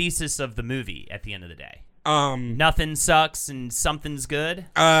the thesis of the movie at the end of the day? Nothing sucks and something's good.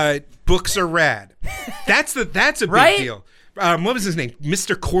 Books are rad. That's a big right? deal. What was his name?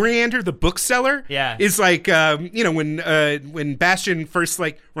 Mr. Coriander, the bookseller. Yeah, is like when Bastian first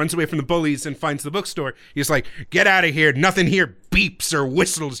like runs away from the bullies and finds the bookstore, he's like, "Get out of here! Nothing here beeps or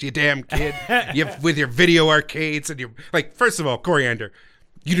whistles, you damn kid. With your video arcades and your like." First of all, Coriander,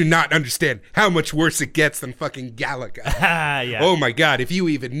 you do not understand how much worse it gets than fucking Galaga. Yeah. Oh my god, if you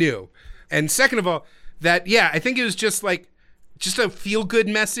even knew. And second of all, I think it was just a feel good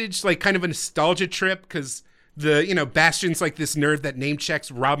message, like kind of a nostalgia trip, because Bastian's like this nerd that name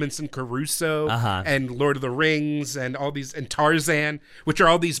checks Robinson Crusoe and Lord of the Rings and all these, and Tarzan, which are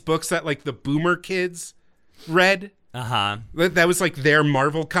all these books that like the boomer kids read. That was like their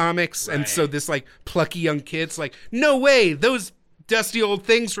Marvel comics. Right. And so this like plucky young kid's like, no way, those dusty old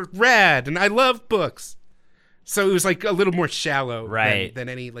things were rad and I love books. So it was like a little more shallow than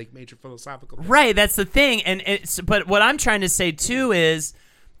any like major philosophical thing. Right, that's the thing. But what I'm trying to say too is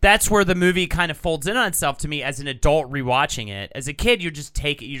that's where the movie kind of folds in on itself to me as an adult rewatching it. As a kid, you just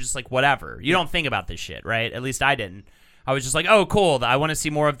take it, you're just like, whatever. You don't think about this shit, right? At least I didn't. I was just like, oh, cool. I want to see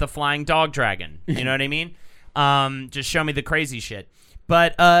more of the flying dog dragon. You know what I mean? Just show me the crazy shit.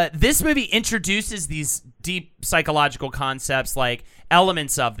 But this movie introduces these deep psychological concepts, like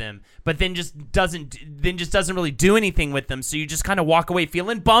elements of them, but then just doesn't really do anything with them. So you just kind of walk away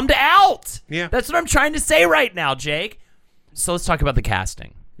feeling bummed out. Yeah, that's what I'm trying to say right now, Jake. So let's talk about the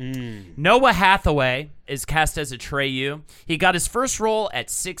casting. Noah Hathaway is cast as Atreyu. He got his first role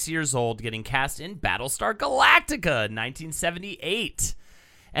at 6 years old, getting cast in Battlestar Galactica in 1978.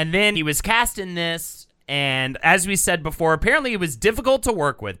 And then he was cast in this, and as we said before, apparently it was difficult to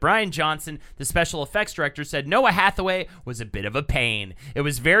work with. Brian Johnson, the special effects director, said Noah Hathaway was a bit of a pain. It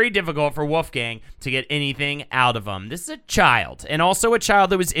was very difficult for Wolfgang to get anything out of him. This is a child, and also a child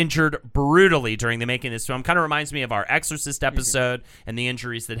that was injured brutally during the making of this film. Kind of reminds me of our Exorcist episode and the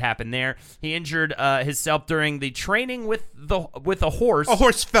injuries that happened there. He injured himself during the training with a horse. A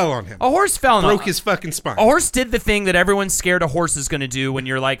horse fell on him. A horse fell on him. Broke his fucking spine. A horse did the thing that everyone's scared a horse is going to do when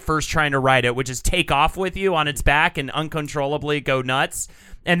you're like first trying to ride it, which is take off with you on its back and uncontrollably go nuts.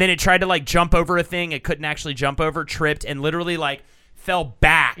 And then it tried to like jump over a thing it couldn't actually jump over, tripped, and literally like fell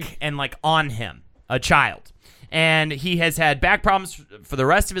back and like on him, a child. And he has had back problems for the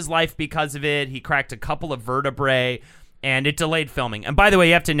rest of his life because of it. He cracked a couple of vertebrae, and it delayed filming. And by the way,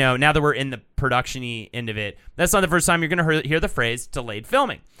 you have to know, now that we're in the production-y end of it, that's not the first time you're going to hear the phrase delayed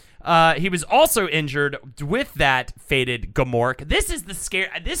filming. He was also injured with that fated Gamork. This is the scare.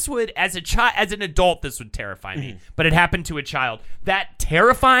 This would, as an adult, this would terrify me. But it happened to a child. That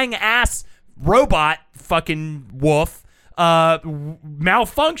terrifying ass robot fucking wolf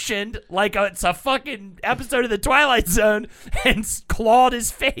malfunctioned like it's a fucking episode of The Twilight Zone and clawed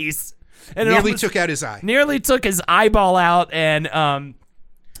his face. And nearly took out his eye. Nearly took his eyeball out, and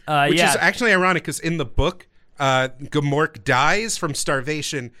which is actually ironic because in the book, Gamork dies from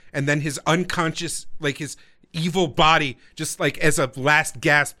starvation, and then his unconscious, like his evil body, just like as a last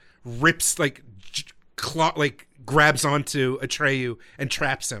gasp, rips grabs onto Atreyu and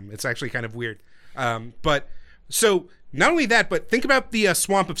traps him. It's actually kind of weird. But so not only that, but think about the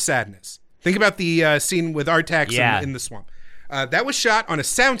Swamp of Sadness. Think about the scene with Artax in the swamp. That was shot on a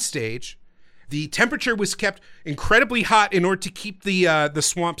soundstage. The temperature was kept incredibly hot in order to keep the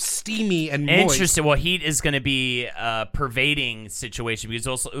swamp steamy and moist. Interesting. Well, heat is going to be a pervading situation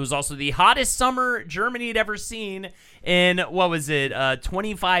because it was also the hottest summer Germany had ever seen in,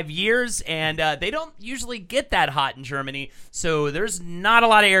 25 years? And they don't usually get that hot in Germany, so there's not a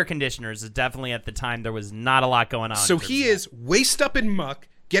lot of air conditioners. Definitely at the time, there was not a lot going on. So he is waist up in muck,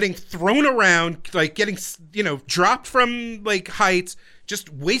 getting thrown around, like getting, dropped from like heights,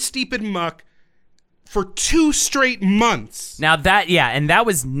 just waist deep in muck, for 2 straight months. Now and that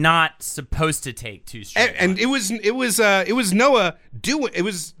was not supposed to take 2 straight months. And it was Noah doing,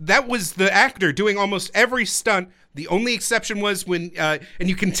 that was the actor doing almost every stunt. The only exception was when, and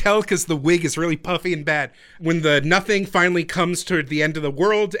you can tell because the wig is really puffy and bad, when the nothing finally comes toward the end of the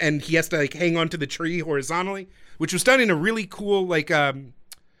world and he has to like hang onto the tree horizontally, which was done in a really cool, like, where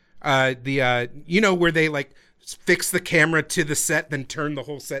they like fix the camera to the set, then turn the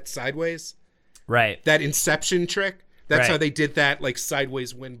whole set sideways. Right. That Inception trick. That's right. how they did that, like,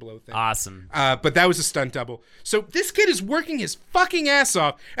 sideways wind blow thing. Awesome. But that was a stunt double. So this kid is working his fucking ass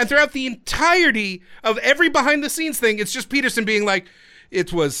off, and throughout the entirety of every behind-the-scenes thing, it's just Peterson being like,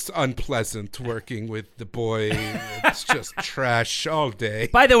 it was unpleasant working with the boy. It's just trash all day.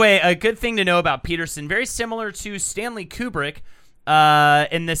 By the way, a good thing to know about Peterson, very similar to Stanley Kubrick,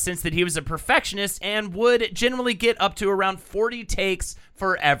 in the sense that he was a perfectionist and would generally get up to around 40 takes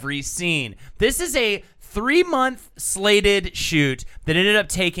for every scene. This is a 3-month slated shoot that ended up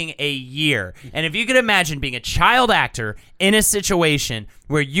taking a year. And if you could imagine being a child actor in a situation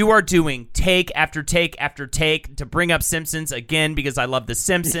where you are doing take after take after take, to bring up Simpsons again because I love the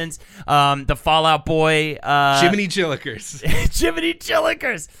Simpsons, the Fallout Boy, Jiminy Chillikers. Jiminy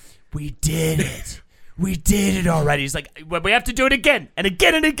Chillikers. We did it. We did it already. He's like, well, we have to do it again and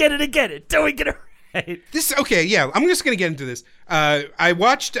again and again and again until we get it right. I'm just going to get into this. I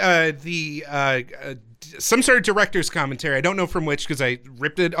watched some sort of director's commentary. I don't know from which because I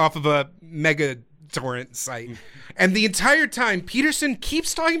ripped it off of a mega torrent site. And the entire time, Peterson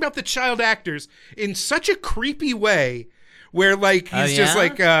keeps talking about the child actors in such a creepy way where, like, he's just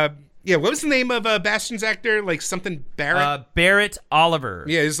like... what was the name of Bastion's actor? Like something Barrett? Barrett Oliver.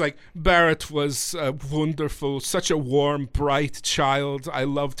 Yeah, he's like, Barrett was wonderful, such a warm, bright child. I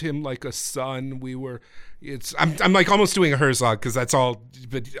loved him like a son. I'm like almost doing a Herzog because that's all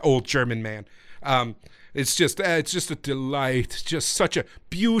old German man. It's just a delight. Just such a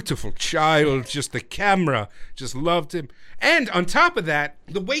beautiful child. Just the camera just loved him. And on top of that,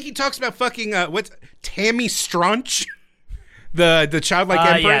 the way he talks about fucking, Tammy Stronach? The childlike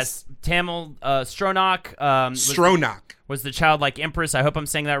empress? Yes. Tamil Stronach. Stronach. was the childlike empress. I hope I'm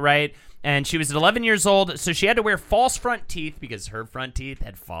saying that right. And she was 11 years old, so she had to wear false front teeth because her front teeth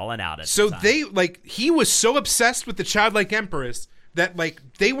had fallen out at the time. He was so obsessed with the childlike empress that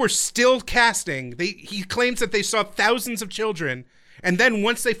they were still casting. He claims that they saw thousands of children, and then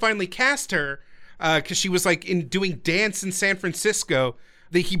once they finally cast her, because she was doing dance in San Francisco,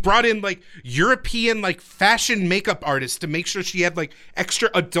 he brought in European fashion makeup artists to make sure she had extra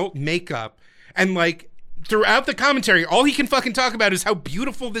adult makeup, and throughout the commentary, all he can fucking talk about is how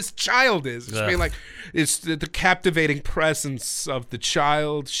beautiful this child is. Just being it's the captivating presence of the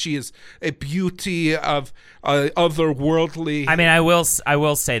child. She is a beauty of otherworldly. I mean, I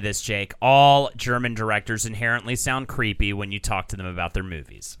will say this, Jake. All German directors inherently sound creepy when you talk to them about their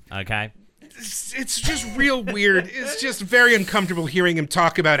movies. Okay. It's just real weird. It's just very uncomfortable hearing him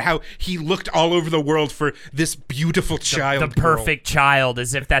talk about how he looked all over the world for this beautiful child. The perfect child,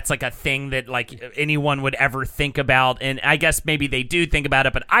 as if that's a thing that anyone would ever think about. And I guess maybe they do think about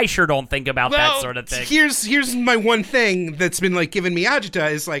it, but I sure don't think about that sort of thing. Here's my one thing that's been giving me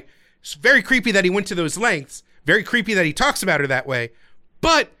agita is it's very creepy that he went to those lengths. Very creepy that he talks about her that way.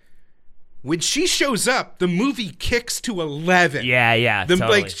 But when she shows up, the movie kicks to 11. Yeah,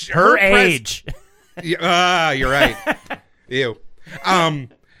 totally. Her age. You're right. Ew.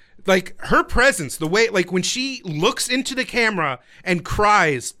 Her presence, the way, when she looks into the camera and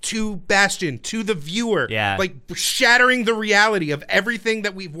cries to Bastian, to the viewer, shattering the reality of everything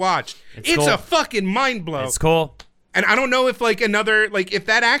that we've watched. It's cool. A fucking mind blow. It's cool. And I don't know if if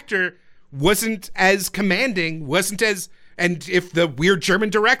that actor wasn't as commanding, and if the weird German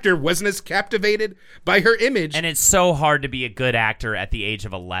director wasn't as captivated by her image. And it's so hard to be a good actor at the age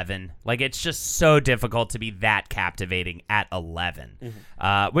of 11. It's just so difficult to be that captivating at 11.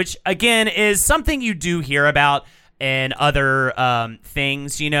 Which, again, is something you do hear about in other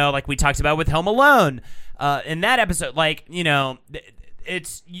things, we talked about with Home Alone. In that episode,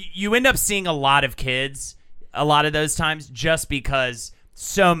 it's you end up seeing a lot of kids a lot of those times just because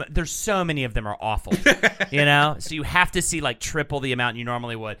there's so many of them are awful, so you have to see triple the amount you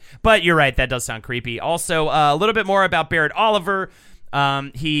normally would. But you're right, that does sound creepy. Also, a little bit more about Barrett Oliver.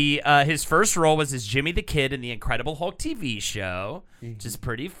 His first role was as Jimmy the Kid in the Incredible Hulk TV show, which is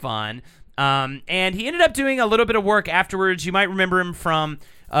pretty fun. And he ended up doing a little bit of work afterwards. You might remember him from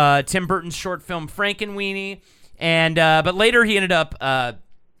Tim Burton's short film Frankenweenie, but later he ended up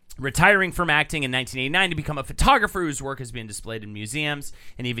retiring from acting in 1989 to become a photographer whose work has been displayed in museums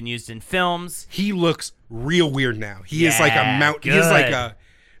and even used in films. He looks real weird now. He is like a mountain. He's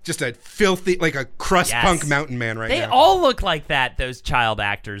just a filthy, a crust punk mountain man now. They all look like that, those child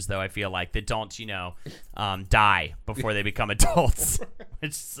actors, though, I feel like, that don't, die before they become adults.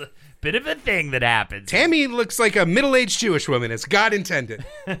 It's a bit of a thing that happens. Tammy looks like a middle-aged Jewish woman, as God intended.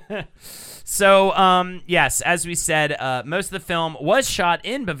 So, yes, as we said, most of the film was shot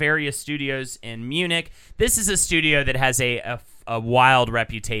in Bavaria Studios in Munich. This is a studio that has a wild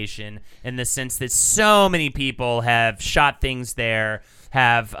reputation in the sense that so many people have shot things there,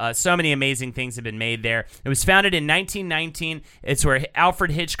 so many amazing things have been made there. It was founded in 1919. It's where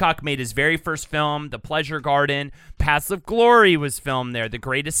Alfred Hitchcock made his very first film, The Pleasure Garden. Paths of Glory was filmed there. The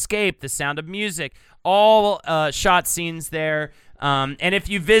Great Escape, The Sound of Music, all shot scenes there. And if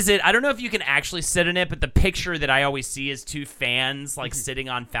you visit, I don't know if you can actually sit in it, but the picture that I always see is two fans sitting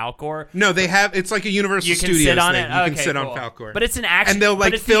on Falkor. No, it's like a Universal Studios thing. You can sit on thing. it? You can sit on Falkor. But it's an actual, and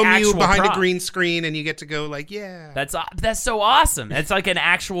they'll film you behind prop. a green screen, and you get to go yeah. That's so awesome. It's like the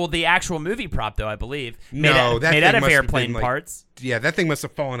actual movie prop, though, I believe. Made out of airplane parts. Yeah, that thing must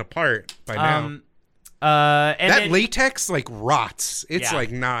have fallen apart by now. That latex rots. It's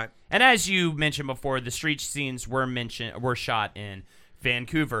not. And as you mentioned before, the street scenes were shot in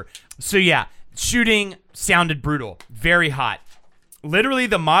Vancouver. So yeah, shooting sounded brutal, very hot. Literally,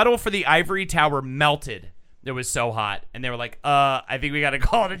 the model for the ivory tower melted. It was so hot, and they were like, I think we got to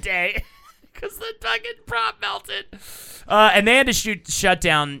call it a day because the fucking prop melted. And they had to shut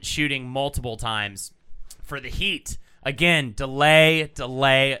down shooting multiple times for the heat. Again, delay.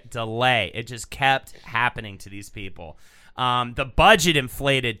 It just kept happening to these people. The budget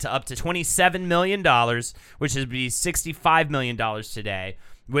inflated to up to $27 million, which would be $65 million today,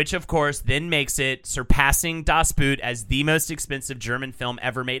 which, of course, then makes it surpassing Das Boot as the most expensive German film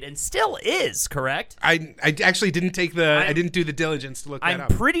ever made, and still is, correct? I actually didn't I didn't do the diligence to look that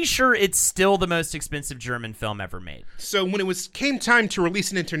up. I'm pretty sure it's still the most expensive German film ever made. So when it came time to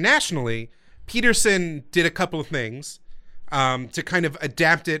release it internationally, Peterson did a couple of things to kind of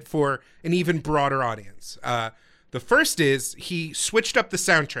adapt it for an even broader audience. The first is he switched up the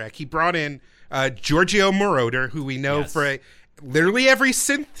soundtrack. He brought in Giorgio Moroder, who we know for literally every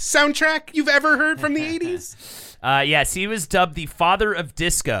synth soundtrack you've ever heard from the 80s. Yes, he was dubbed the father of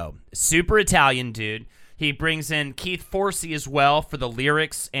disco. Super Italian dude. He brings in Keith Forsey as well for the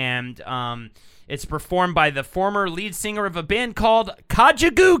lyrics, and it's performed by the former lead singer of a band called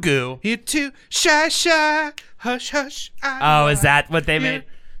Kajagoogoo. You too shy, hush, hush. Oh, is that what they made?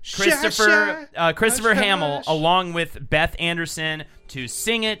 Christopher hush, Hamill, hush. along with Beth Anderson, to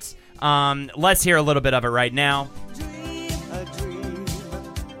sing it. Let's hear a little bit of it right now.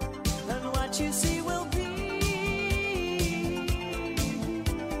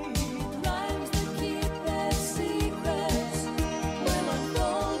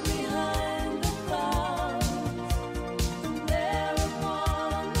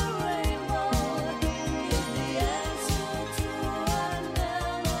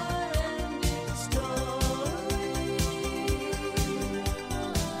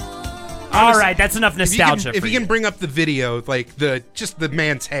 All right, that's enough nostalgia. If you can bring up the video, like the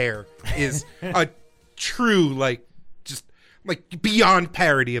man's hair is a true just beyond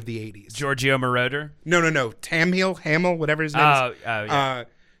parody of the 80s. Giorgio Moroder? No. Hamill, whatever his name is. Oh, yeah.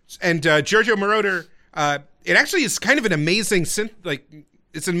 And Giorgio Moroder, it actually is kind of an amazing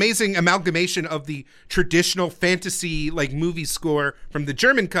it's an amazing amalgamation of the traditional fantasy movie score from the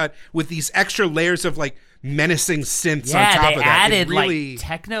German cut with these extra layers of menacing synths on top of that. Yeah, they added really,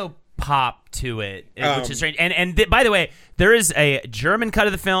 techno pop to it, which is strange. And by the way, there is a German cut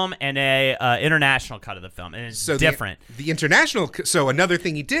of the film and a international cut of the film, and it's different. The international. So another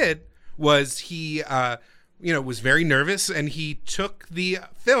thing he did was he, was very nervous, and he took the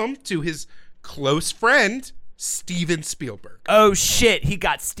film to his close friend Steven Spielberg. Oh shit, he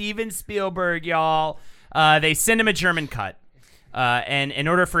got Steven Spielberg, y'all. They send him a German cut, and in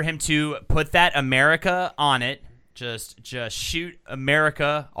order for him to put that America on it. Just shoot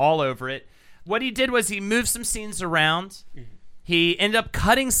America all over it. What he did was he moved some scenes around. He ended up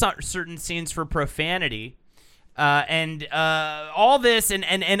cutting certain scenes for profanity, and all this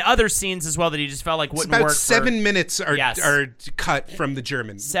and other scenes as well that he just felt like wouldn't work. About 7 minutes are cut from the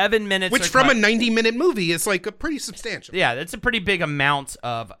German. 7 minutes, which from a 90-minute movie is a pretty substantial. Yeah, that's a pretty big amount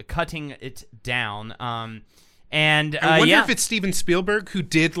of cutting it down. And I wonder if it's Steven Spielberg who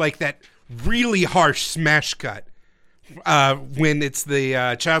did that really harsh smash cut. When it's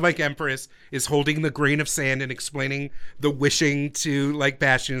the childlike empress is holding the grain of sand and explaining the wishing to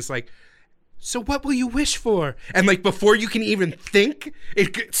Bastian. It's so what will you wish for? And before you can even think,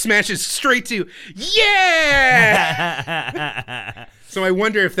 it smashes straight to yeah. So I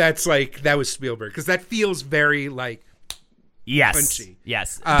wonder if that's that was Spielberg, because that feels very yes, punchy.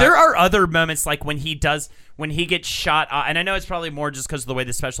 Yes. There are other moments when he gets shot, and I know it's probably more just because of the way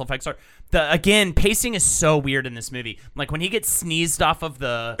the special effects are. Pacing is so weird in this movie. When he gets sneezed off of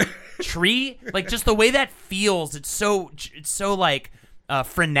the tree, just the way that feels, it's so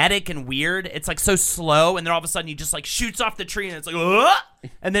frenetic and weird. It's so slow, and then all of a sudden he just shoots off the tree, and it's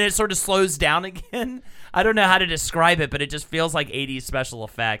and then it sort of slows down again. I don't know how to describe it, but it just feels like 80s special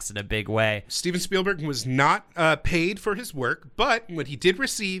effects in a big way. Steven Spielberg was not paid for his work, but what he did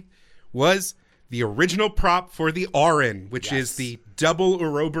receive was the original prop for the Auron, which is the double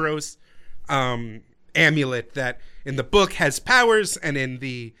Ouroboros amulet that in the book has powers, and in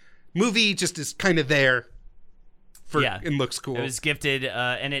the movie just is kind of there and looks cool. It was gifted,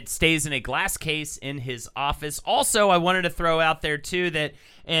 and it stays in a glass case in his office. Also, I wanted to throw out there too that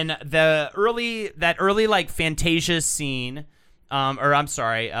in that early Fantasia scene,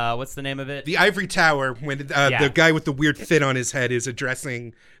 what's the name of it? The Ivory Tower, when the guy with the weird fit on his head is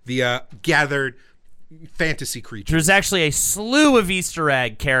addressing the gathered fantasy creatures. There's actually a slew of Easter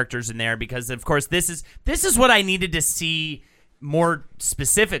egg characters in there because, of course, this is what I needed to see more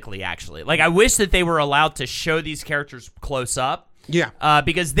specifically, actually. I wish that they were allowed to show these characters close up. Yeah.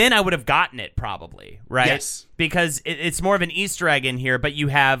 Because then I would have gotten it probably, right? Yes. Because it's more of an Easter egg in here, but you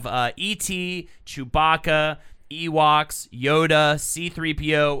have E.T., Chewbacca, Ewoks, Yoda,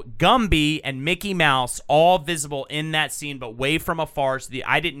 C-3PO, Gumby, and Mickey Mouse all visible in that scene, but way from afar. So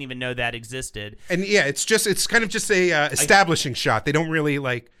I didn't even know that existed. And yeah, it's kind of just a establishing shot. They don't really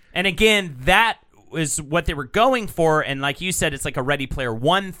And again, that was what they were going for. And like you said, it's like a Ready Player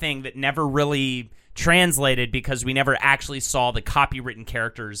One thing that never really translated because we never actually saw the copywritten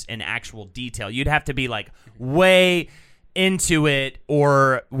characters in actual detail. You'd have to be way into it,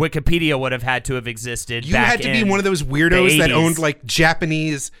 or Wikipedia would have had to have existed. You had to be one of those weirdos that owned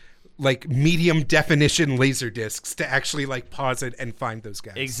Japanese like medium definition laser discs to actually like pause it and find those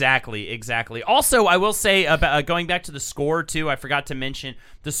guys. Exactly. Also, I will say about going back to the score too, I forgot to mention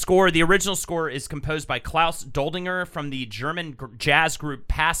the score. The original score is composed by Klaus Doldinger from the German jazz group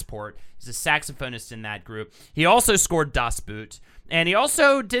Passport. He's a saxophonist in that group. He also scored Das Boot, and he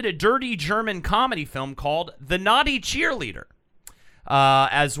also did a dirty German comedy film called The Naughty Cheerleader.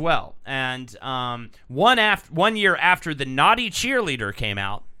 As well. And 1 year after The Naughty Cheerleader came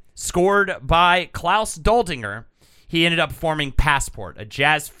out, scored by Klaus Doldinger, he ended up forming Passport, a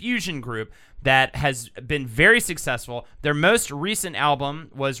jazz fusion group that has been very successful. Their most recent album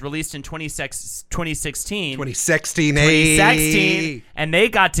was released in 2016. 2016, and they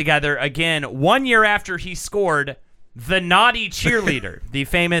got together again 1 year after he scored The Naughty Cheerleader, the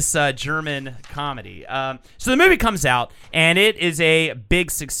famous German comedy. So the movie comes out, and it is a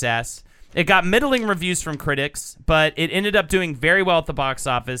big success. It got middling reviews from critics, but it ended up doing very well at the box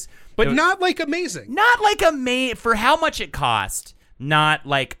office. But not like amazing. Not like for how much it cost. Not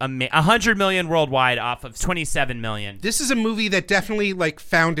like $100 million worldwide off of $27 million. This is a movie that definitely like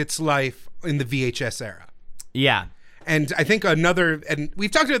found its life in the VHS era. Yeah. And I think and we've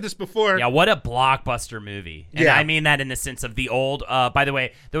talked about this before. Yeah, what a blockbuster movie. And I mean that in the sense of the old, by the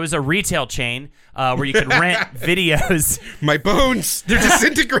way, there was a retail chain where you could rent videos. My bones, they're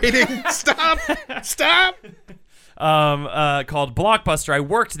disintegrating. Stop. Called Blockbuster. I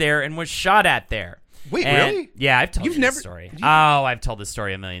worked there and was shot at there. Wait, really? Yeah, I've told this story. I've told this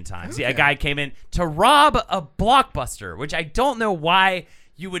story a million times. Okay. Yeah, a guy came in to rob a Blockbuster, which I don't know why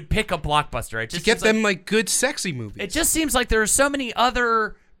you would pick a Blockbuster. It just to get them like good sexy movies. It just seems like there are so many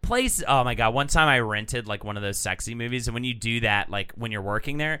other places. Oh my God. One time I rented like one of those sexy movies, and when you do that, like when you're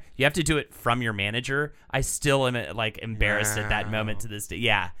working there, you have to do it from your manager. I still am like embarrassed at that moment to this day.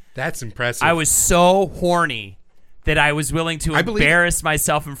 Yeah. That's impressive. I was so horny that I was willing to embarrass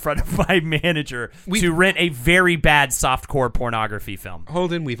myself in front of my manager to rent a very bad softcore pornography film.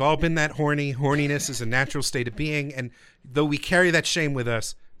 Holden, we've all been that horny. Horniness is a natural state of being, and though we carry that shame with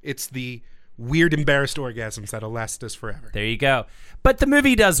us, it's the weird, embarrassed orgasms that'll last us forever. There you go. But the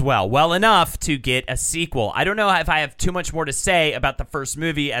movie does well enough to get a sequel. I don't know if I have too much more to say about the first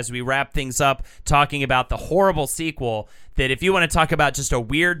movie as we wrap things up talking about the horrible sequel, that if you want to talk about just a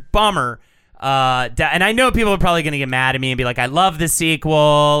weird bummer, and I know people are probably going to get mad at me and be like, "I love the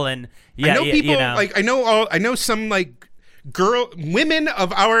sequel," and yeah, I know people you know. like I know some like women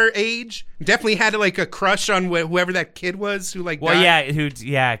of our age definitely had like a crush on whoever that kid was who like. Well, died. who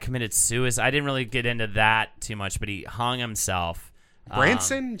committed suicide. I didn't really get into that too much, but he hung himself.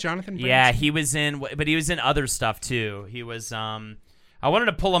 Jonathan Branson. Yeah, he was in other stuff too. He was I wanted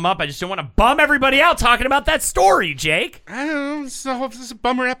to pull him up. I just didn't want to bum everybody out talking about that story, Jake. I don't know. This is a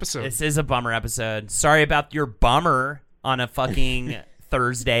bummer episode. This is a bummer episode. Sorry about your bummer on a fucking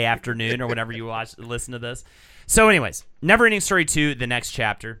Thursday afternoon or whenever you listen to this. So anyways, Neverending Story 2, the next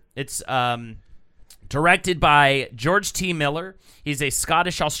chapter. It's directed by George T. Miller. He's a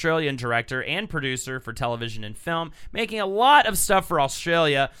Scottish-Australian director and producer for television and film, making a lot of stuff for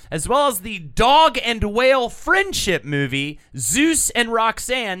Australia, as well as the dog and whale friendship movie, Zeus and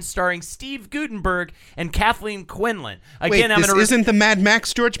Roxanne, starring Steve Guttenberg and Kathleen Quinlan. Again, wait, this isn't the Mad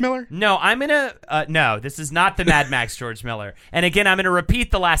Max George Miller? No, no, this is not the Mad Max George Miller. And again, I'm going to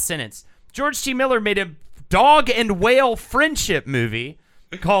repeat the last sentence. George T. Miller made a dog and whale friendship movie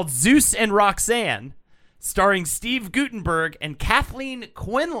called Zeus and Roxanne, starring Steve Guttenberg and Kathleen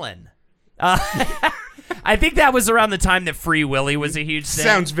Quinlan. I think that was around the time that Free Willy was a huge thing.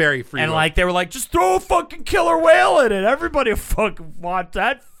 Sounds very Free Willy. And like they were like, just throw a fucking killer whale in it. Everybody will fucking watch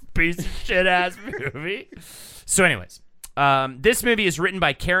that piece of shit ass movie. So anyways, this movie is written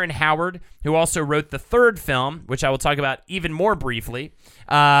by Karen Howard, who also wrote the third film, which I will talk about even more briefly.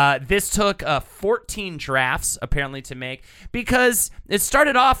 This took 14 drafts, apparently, to make, because it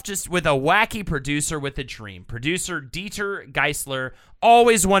started off just with a wacky producer with a dream. Producer Dieter Geisler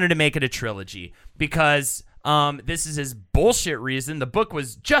always wanted to make it a trilogy because this is his bullshit reason. The book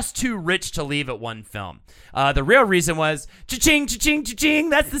was just too rich to leave at one film. The real reason was, cha-ching, cha-ching,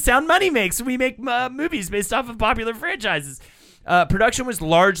 cha-ching, that's the sound money makes when we make movies based off of popular franchises. Production was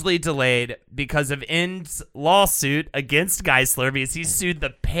largely delayed because of End's lawsuit against Geisler, because he sued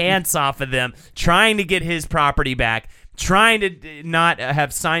the pants off of them, trying to get his property back, trying to not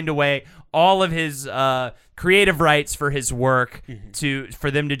have signed away all of his creative rights for his work,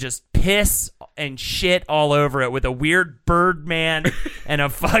 for them to just piss and shit all over it with a weird Birdman and a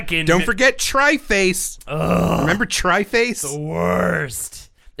fucking... Don't forget Tri-Face. Remember Tri-Face? The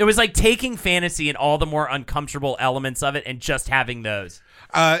worst. It was like taking fantasy and all the more uncomfortable elements of it and just having those.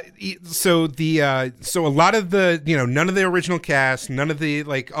 So a lot of the, none of the original cast, none of the,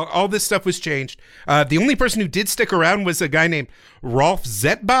 all this stuff was changed. The only person who did stick around was a guy named Rolf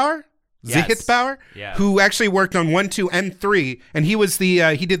Zichtbauer, Yeah. who actually worked on 1, 2, and 3, and he was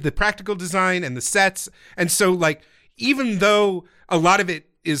he did the practical design and the sets, and so even though a lot of it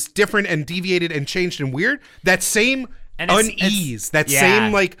is different and deviated and changed and weird, that same unease,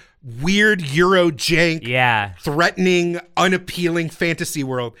 same weird Euro jank, threatening, unappealing fantasy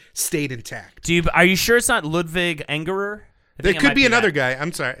world stayed intact. Are you sure it's not Ludwig Angerer? There could be another guy.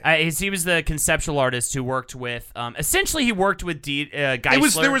 I'm sorry. He was the conceptual artist who worked with. Essentially, he worked with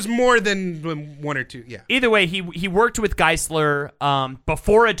Geisler. There was more than one or two. Yeah. Either way, he worked with Geisler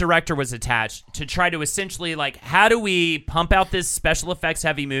before a director was attached to try to essentially how do we pump out this special effects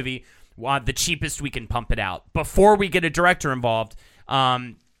heavy movie the cheapest we can pump it out before we get a director involved.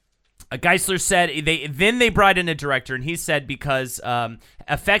 Geisler said they brought in a director, and he said because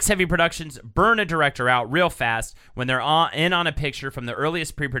effects-heavy productions burn a director out real fast when they're in on a picture from the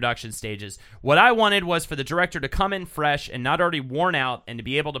earliest pre-production stages. What I wanted was for the director to come in fresh and not already worn out, and to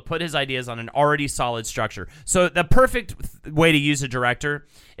be able to put his ideas on an already solid structure. So the perfect way to use a director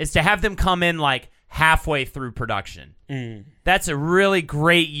is to have them come in halfway through production. That's a really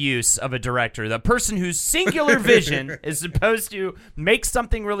great use of a director. The person whose singular vision is supposed to make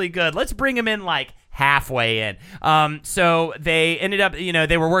something really good. Let's bring him in halfway in. So they ended up,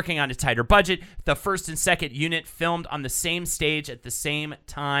 they were working on a tighter budget. The first and second unit filmed on the same stage at the same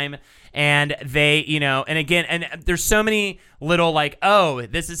time. And they, and again, and there's so many little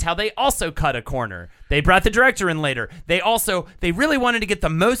this is how they also cut a corner. They brought the director in later. They really wanted to get the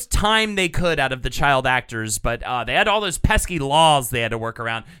most time they could out of the child actors, but they had all those pesky laws they had to work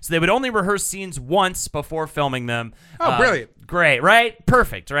around. So they would only rehearse scenes once before filming them. Oh, brilliant. Great, right?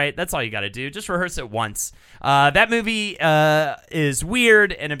 Perfect, right? That's all you got to do. Just rehearse it once. That movie is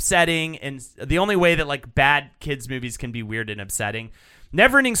weird and upsetting, and the only way that bad kids movies can be weird and upsetting.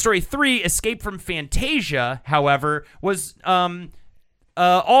 Neverending Story 3, Escape from Fantasia, however, was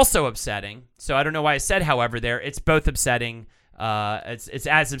also upsetting. So I don't know why I said however there. It's both upsetting. It's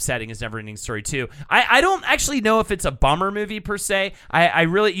as upsetting as Neverending Story 2. I don't actually know if it's a bummer movie per se. I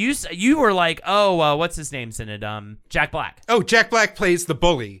really you were what's his name's in it? Jack Black. Oh, Jack Black plays the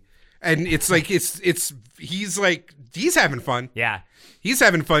bully, and it's he's having fun. Yeah, he's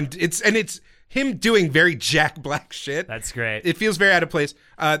having fun. It's him doing very Jack Black shit. That's great. It feels very out of place.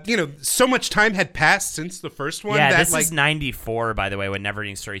 So much time had passed since the first one. Yeah, this is 94, by the way, when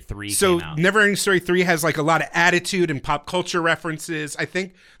Neverending Story 3 came out. So Neverending Story 3 has a lot of attitude and pop culture references. I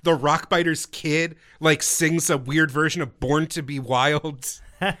think the Rockbiter's kid sings a weird version of Born to Be Wild.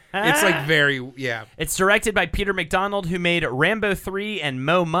 It's very, yeah. It's directed by Peter McDonald, who made Rambo 3 and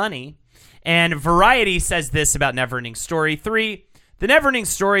Mo Money. And Variety says this about Neverending Story 3. The Neverending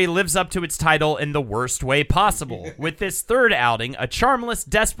Story lives up to its title in the worst way possible. With this third outing, a charmless,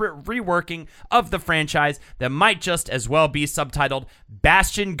 desperate reworking of the franchise that might just as well be subtitled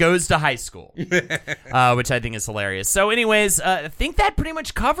Bastion Goes to High School, which I think is hilarious. So anyways, I think that pretty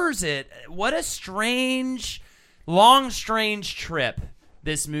much covers it. What a strange trip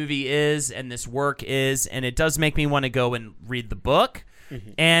this movie is and this work is, and it does make me want to go and read the book.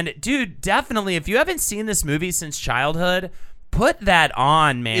 Mm-hmm. And dude, definitely, if you haven't seen this movie since childhood, put that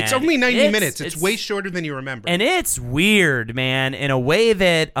on, man. It's only 90 minutes. It's way shorter than you remember. And it's weird, man, in a way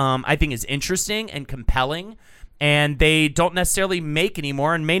that I think is interesting and compelling, and they don't necessarily make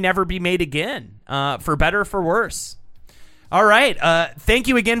anymore and may never be made again, for better or for worse. All right. Thank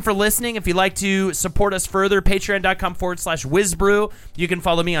you again for listening. If you'd like to support us further, patreon.com/WizBrew. You can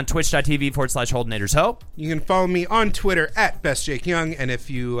follow me on twitch.tv/HoldenatorsHo. You can follow me on Twitter @BestJakeYoung. And if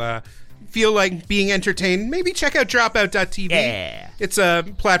you feel like being entertained, maybe check out dropout.tv. Yeah. It's a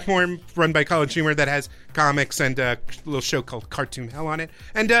platform run by College Humor that has comics and a little show called Cartoon Hell on it.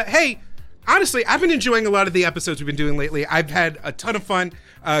 And hey, honestly, I've been enjoying a lot of the episodes we've been doing lately. I've had a ton of fun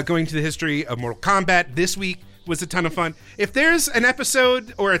going to the history of Mortal Kombat. This week was a ton of fun. If there's an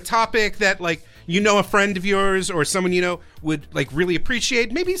episode or a topic that a friend of yours or someone would really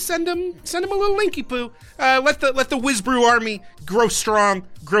appreciate, maybe send them a little linky poo. Let the WizBrew army grow strong,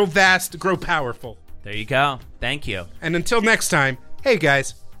 grow vast, grow powerful. There you go. Thank you. And until next time, hey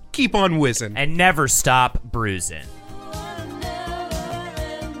guys, keep on whizzing and never stop bruising.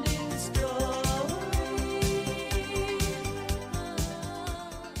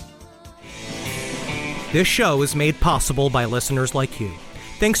 This show is made possible by listeners like you.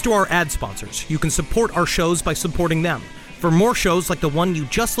 Thanks to our ad sponsors, you can support our shows by supporting them. For more shows like the one you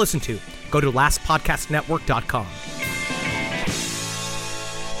just listened to, go to lastpodcastnetwork.com.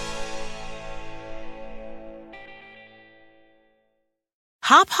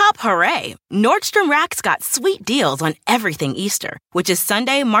 Hop, hop, hooray! Nordstrom Rack's got sweet deals on everything Easter, which is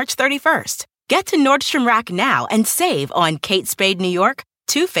Sunday, March 31st. Get to Nordstrom Rack now and save on Kate Spade New York,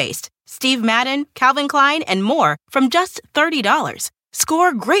 Too Faced, Steve Madden, Calvin Klein, and more from just $30.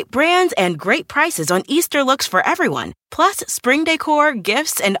 Score great brands and great prices on Easter looks for everyone, plus spring decor,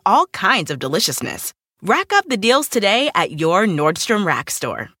 gifts, and all kinds of deliciousness. Rack up the deals today at your Nordstrom Rack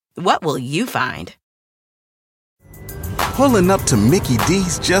store. What will you find? Pulling up to Mickey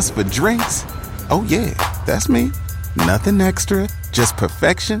D's just for drinks? Oh yeah, that's me. Nothing extra, just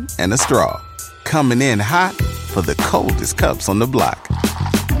perfection and a straw. Coming in hot for the coldest cups on the block.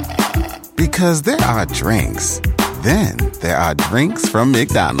 Because there are drinks. Then there are drinks from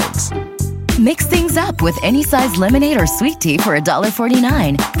McDonald's. Mix things up with any size lemonade or sweet tea for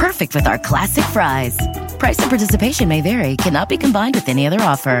 $1.49. Perfect with our classic fries. Price and participation may vary. Cannot be combined with any other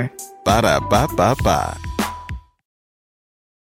offer. Ba-da-ba-ba-ba.